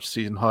pretty much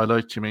season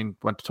highlight.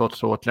 Went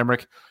toe-to-toe with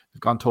Limerick.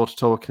 They've gone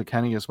toe-to-toe with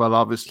Kilkenny as well,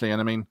 obviously.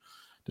 And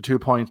the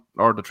 2-point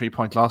or the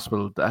 3-point loss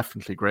will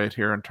definitely great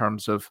here in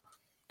terms of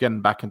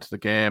getting back into the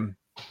game,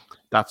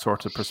 that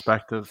sort of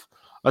perspective.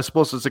 I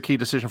suppose it's a key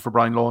decision for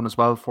Brian Lohan as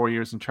well. 4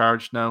 years in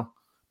charge now.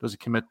 Does he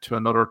commit to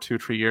another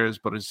 2-3 years?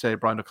 But as you say,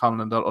 Brian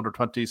O'Connell in the under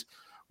 20s,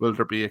 will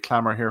there be a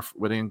clamour here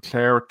within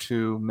Clare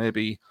to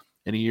maybe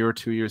in a year or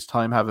 2 years'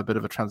 time have a bit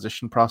of a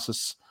transition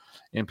process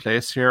in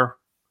place here?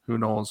 Who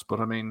knows? But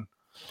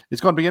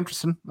it's going to be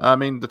interesting.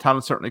 The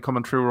talent's certainly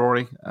coming through,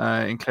 Rory,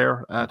 in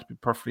Clare, to be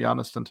perfectly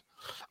honest. And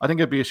I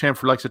think it'd be a shame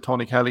for likes of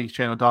Tony Kelly,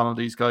 Shane O'Donnell,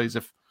 these guys,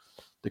 if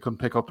they couldn't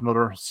pick up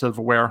another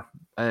silverware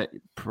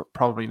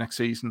probably next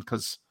season,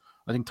 because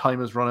I think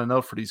time is running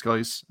out for these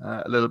guys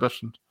a little bit.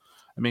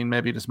 And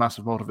maybe there's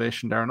massive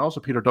motivation there. And also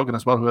Peter Duggan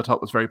as well, who I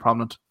thought was very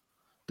prominent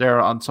there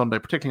on Sunday,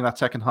 particularly in that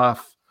second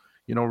half,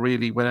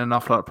 really winning an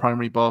awful lot of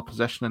primary ball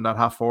possession in that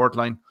half-forward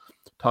line.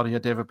 Thought he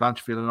had David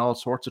Blanchfield in all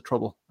sorts of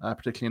trouble,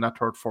 particularly in that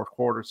third, fourth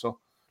quarter. So,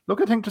 look,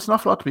 I think there's an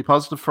awful lot to be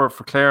positive for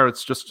Clare.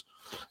 It's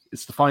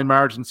the fine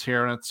margins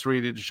here, and it's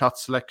really the shot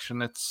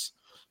selection. It's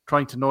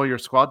trying to know your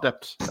squad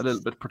depth a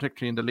little bit,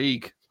 particularly in the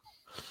league.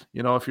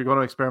 If you're going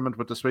to experiment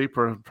with the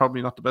sweeper,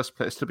 probably not the best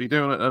place to be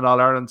doing it in an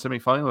All-Ireland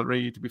semi-final,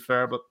 really, to be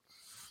fair. But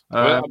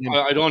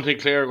I don't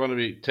think Clare are going to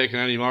be taking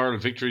any moral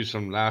victories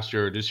from last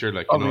year or this year.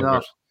 But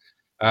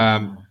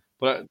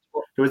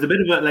there was a bit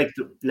of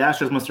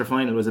last year's Munster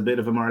final was a bit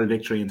of a moral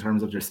victory in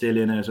terms of they're still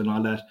in it and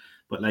all that.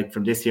 But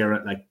from this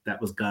year,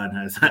 that was gone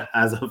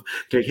as of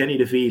Kilkenny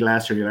defeat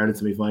last year, the Ireland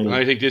semi-final.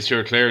 I think this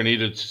year Clare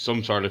needed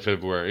some sort of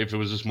silverware, if it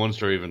was just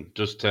Munster even,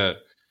 just to,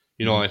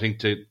 I think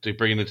to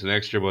bring it into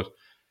next year. But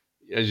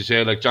as you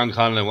say, like John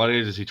Conlon, what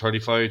age is he?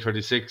 35,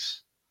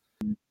 36?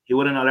 He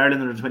won an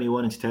All-Ireland under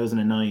 21 in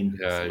 2009.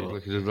 Yeah, so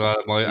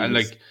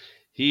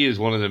he is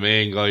one of the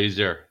main guys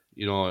there,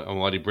 and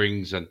what he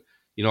brings, and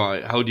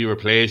how do you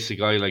replace a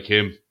guy like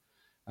him?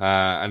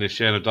 And if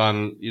Shane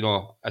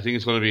O'Donnell, I think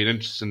it's going to be an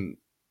interesting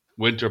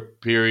winter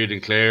period in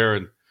Clare,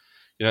 and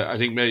I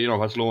think maybe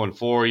what's Lohan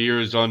 4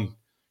 years done.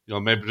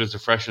 Maybe there's the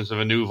freshness of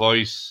a new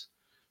voice,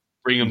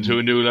 bring him to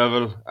a new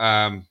level.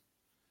 I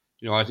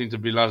think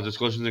there'll be a lot of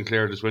discussions in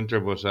Clare this winter,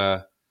 but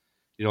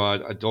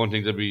I don't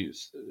think they'll be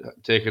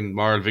taking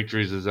moral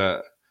victories as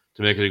to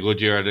make it a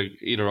good year.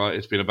 Either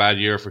it's been a bad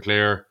year for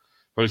Clare.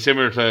 Probably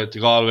similar to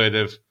Galway,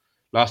 they've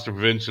lost the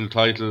provincial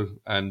title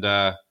and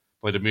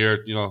by the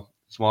mere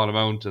small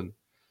amount, and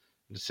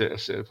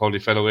probably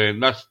fell away, and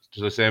not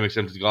to the same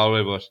extent as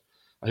Galway, but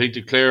I think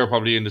the Clare are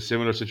probably in the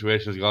similar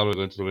situation as Galway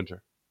going into the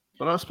winter.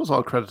 But I suppose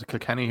all credit to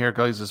Kilkenny here,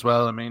 guys, as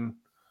well. I mean,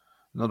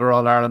 another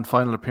All-Ireland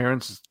final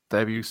appearance,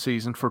 debut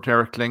season for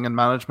Derek Ling and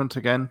management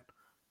again.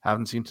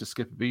 Haven't seemed to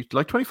skip a beat.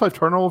 Like 25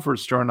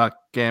 turnovers during that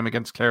game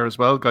against Clare as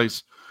well,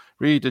 guys.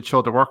 Really did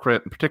show the work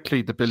rate, and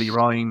particularly the Billy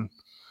Ryan,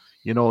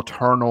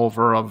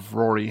 turnover of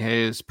Rory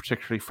Hayes,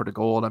 particularly for the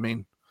goal. I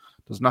mean,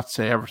 does not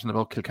say everything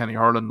about Kilkenny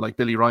hurling. Like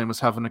Billy Ryan was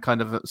having a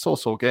kind of a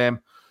so-so game,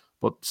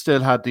 but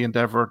still had the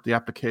endeavour, the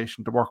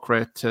application, the work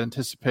rate to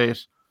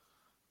anticipate.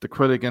 The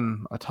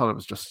Quilligan, I thought it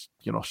was just,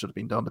 should have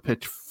been down the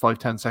pitch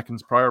 5-10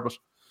 seconds prior, but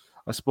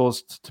I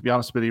suppose, to be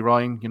honest, Billy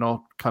Ryan,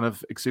 kind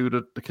of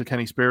exuded the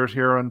Kilkenny spirit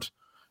here. And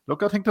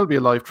look, I think there'll be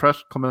a live threat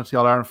coming into the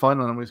All-Ireland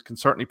final, and we can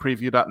certainly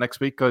preview that next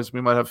week, guys. We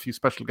might have a few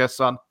special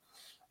guests on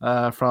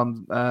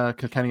from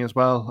Kilkenny as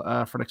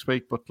well for next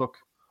week. But look,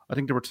 I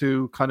think there were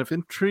two kind of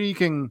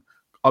intriguing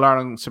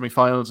All-Ireland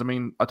semi-finals. I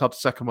mean, I thought the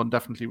second one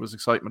definitely was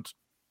excitement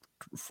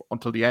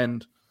until the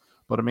end.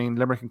 But I mean,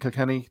 Limerick and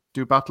Kilkenny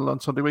do battle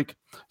on Sunday week.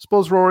 I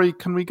suppose, Rory,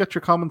 can we get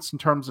your comments in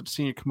terms of the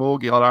Senior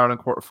Camogie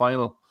All-Ireland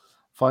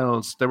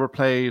finals? They were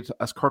played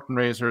as curtain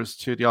raisers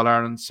to the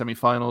All-Ireland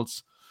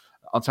semi-finals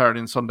on Saturday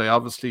and Sunday.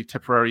 Obviously,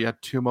 Tipperary had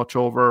too much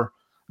over.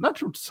 Not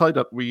to decide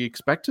that we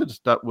expected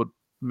that would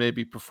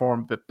maybe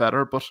perform a bit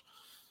better, but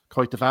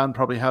Coit Devan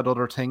probably had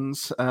other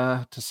things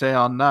to say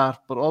on that.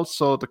 But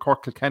also the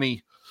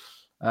Cork-Kilkenny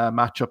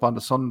matchup on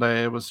the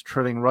Sunday was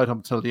thrilling right up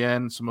until the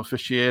end. Some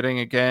officiating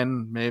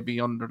again,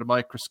 maybe under the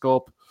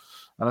microscope.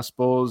 And I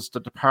suppose the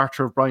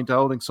departure of Brian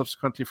Dowling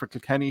subsequently for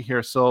Kilkenny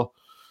here. So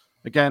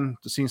again,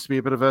 there seems to be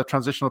a bit of a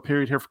transitional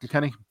period here for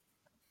Kilkenny.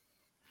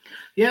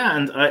 Yeah,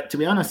 and to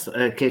be honest,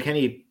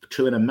 Kilkenny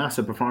threw in a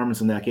massive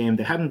performance in that game.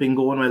 They hadn't been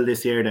going well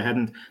this year.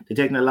 They'd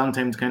taken a long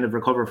time to kind of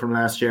recover from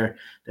last year.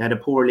 They had a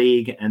poor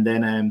league, and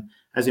then,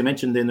 as you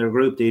mentioned, in their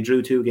group, they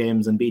drew 2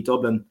 games and beat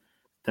Dublin.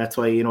 That's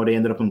why, they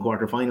ended up in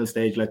quarter-final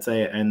stage, let's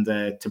say, and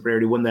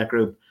Tipperary won that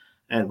group,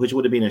 which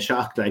would have been a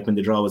shock. Like when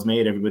the draw was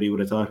made, everybody would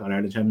have thought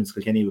Ireland champions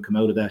Kilkenny would come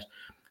out of that.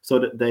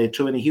 So they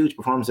threw in a huge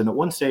performance, and at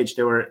one stage,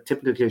 they were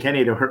typical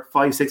Kilkenny. They were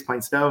 5-6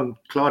 points down,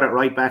 clawed it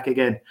right back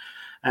again.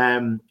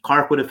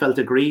 Cork would have felt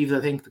aggrieved. I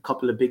think a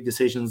couple of big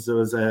decisions. There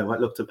was what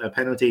looked a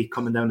penalty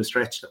coming down the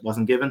stretch that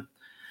wasn't given.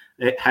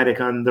 It had it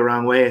gone the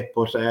wrong way,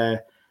 but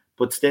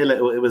still,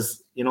 it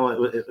was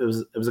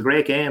a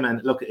great game.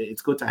 And look,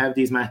 it's good to have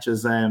these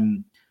matches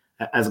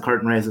as a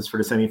curtain raisers for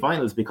the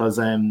semi-finals, because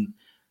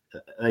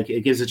like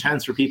it gives a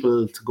chance for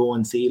people to go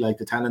and see like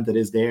the talent that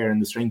is there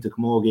and the strength of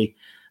Camogie.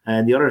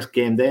 And the other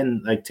game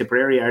then, like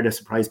Tipperary are the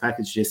surprise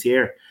package this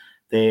year.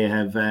 They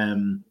have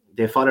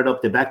they followed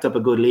up, they backed up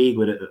a good league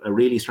with a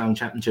really strong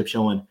championship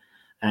showing.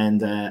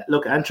 And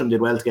look, Antrim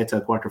did well to get to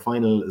a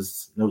quarter-final.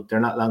 They're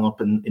not long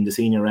up in the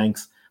senior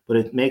ranks, but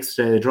it makes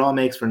the draw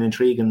makes for an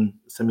intriguing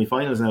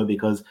semi-finals now,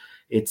 because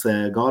it's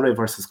Galway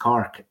versus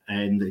Cork,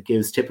 and it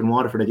gives Tip and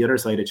Waterford at the other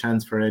side a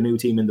chance for a new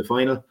team in the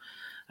final.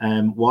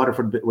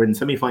 Waterford were in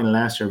semi-final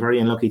last year, very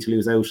unlucky to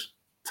lose out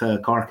to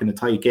Cork in a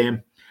tight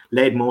game.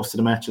 Led most of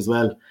the match as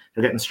well.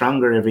 They're getting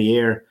stronger every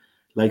year.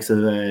 Likes of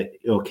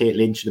Kate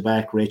Lynch at the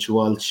back, Rachel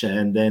Walsh,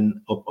 and then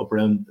up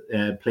around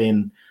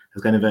playing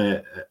as kind of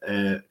a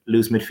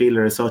loose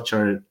midfielder as such.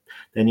 Or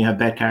then you have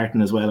Beth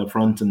Carton as well up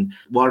front, and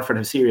Waterford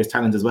have serious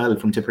talent as well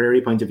from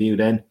Tipperary point of view.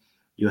 Then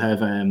you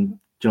have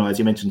as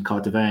you mentioned,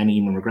 Coit Devan,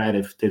 Eamon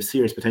McGrath. They've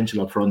serious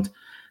potential up front.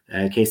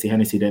 Casey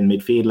Hennessy then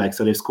midfield,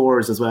 so they've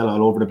scores as well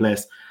all over the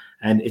place,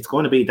 and it's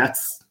going to be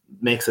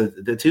makes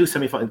it the two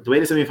semi-finals. The way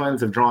the semi-finals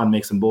have drawn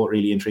makes them both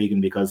really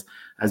intriguing, because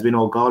as we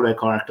know, Galway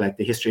Cork, like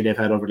the history they've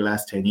had over the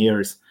last 10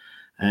 years,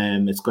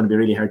 it's going to be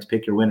really hard to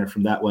pick your winner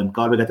from that one.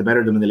 Galway got the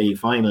better of them in the league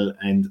final,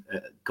 and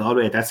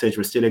Galway at that stage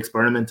were still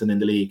experimenting in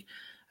the league.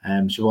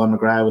 Siobhan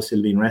McGrath was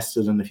still being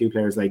rested, and a few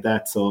players like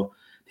that. So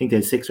I think they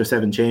had 6 or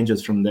 7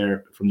 changes from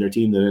their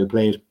team that they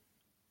played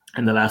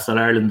in the last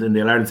All-Ireland, in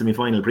the All-Ireland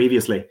semi-final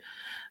previously,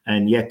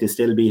 and yet they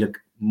still beat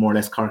more or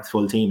less Cork's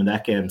full team in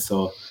that game.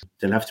 So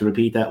they'll have to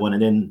repeat that one.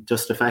 And then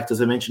just the fact,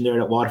 as I mentioned there,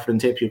 that Waterford and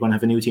Tip, you're going to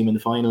have a new team in the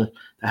final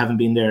that haven't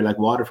been there, like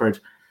Waterford.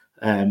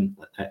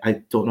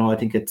 I don't know. I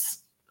think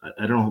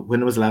I don't know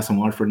when was the last time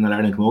Waterford in the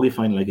Ireland Camogie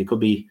final. Like it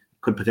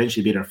could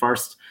potentially be their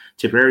first.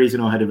 Tipperary's,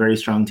 had a very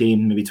strong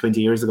team maybe 20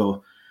 years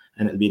ago,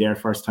 and it'll be their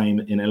first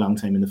time in a long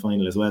time in the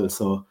final as well.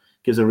 So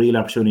it gives a real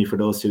opportunity for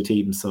those two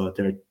teams. So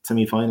they're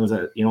semi-finals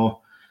that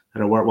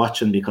are worth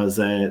watching, because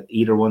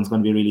either one's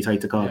going to be really tight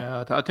to call.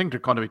 Yeah, I think they're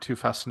going to be 2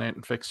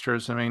 fascinating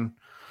fixtures. I mean,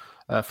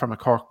 from a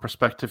Cork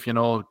perspective,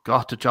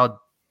 got the job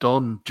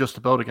done just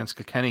about against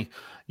Kilkenny.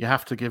 You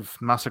have to give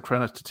massive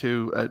credit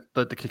to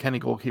the Kilkenny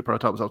goalkeeper. I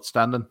thought was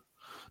outstanding.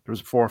 There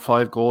was 4 or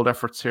 5 goal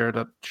efforts here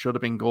that should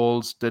have been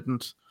goals,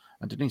 didn't.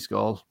 And Denise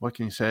Gall, what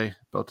can you say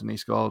about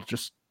Denise Gall?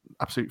 Just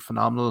absolutely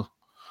phenomenal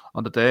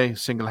on the day,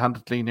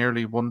 single-handedly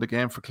nearly won the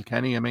game for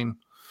Kilkenny. I mean,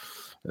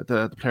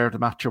 the Player of the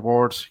Match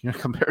award,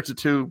 compared to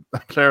 2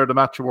 Player of the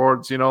Match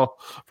awards,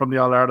 from the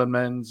All-Ireland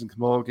men's and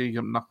Camogie.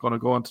 I'm not going to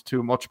go into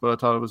too much, but I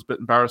thought it was a bit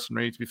embarrassing,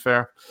 really, to be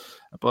fair.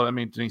 But I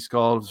mean, Denise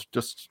Gall was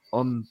just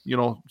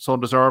so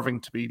undeserving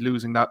to be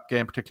losing that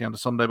game, particularly on the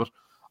Sunday. But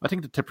I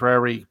think the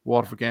Tipperary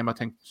Waterford game, I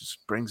think,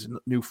 just brings a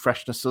new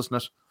freshness, doesn't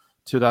it,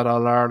 to that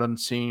All-Ireland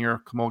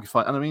senior Camogie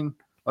fight. And I mean,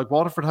 like,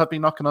 Waterford had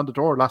been knocking on the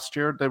door last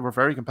year. They were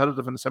very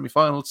competitive in the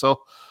semi-final.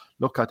 So,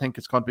 look, I think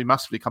it's going to be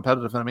massively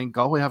competitive. And I mean,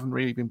 Galway haven't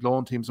really been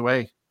blowing teams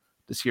away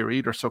this year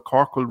either. So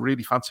Cork will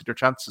really fancy their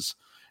chances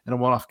in a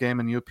one-off game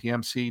in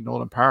UPMC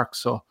Nolan Park.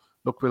 So,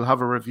 look, we'll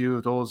have a review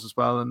of those as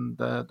well in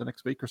the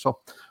next week or so.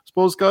 I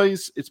suppose,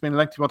 guys, it's been a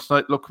lengthy one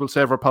tonight. Look, we'll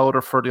save our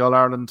powder for the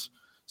All-Ireland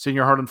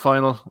Senior Hurling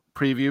Final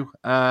preview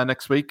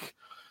next week.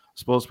 I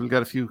suppose we'll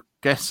get a few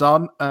guests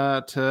on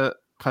to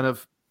kind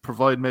of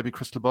provide maybe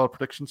crystal ball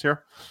predictions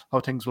here, how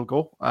things will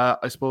go.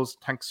 I suppose,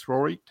 thanks,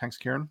 Rory. Thanks,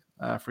 Kieran,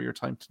 for your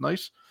time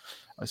tonight.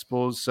 I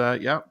suppose,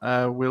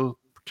 we'll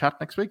chat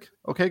next week.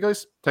 Okay,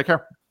 guys, take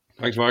care.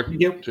 Thanks, Mark.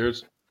 Thank you.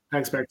 Cheers.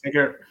 Thanks, Mark. Take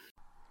care.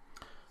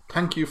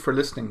 Thank you for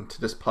listening to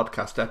this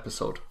podcast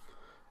episode.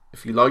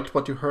 If you liked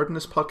what you heard in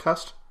this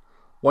podcast,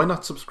 why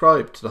not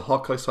subscribe to the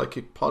Hawkeye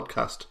Sidekick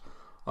podcast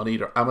on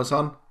either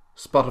Amazon,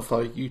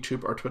 Spotify,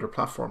 YouTube, or Twitter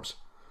platforms.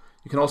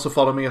 You can also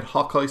follow me at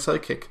Hawkeye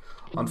Sidekick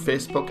on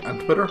Facebook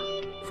and Twitter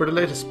for the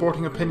latest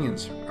sporting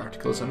opinions,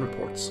 articles and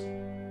reports.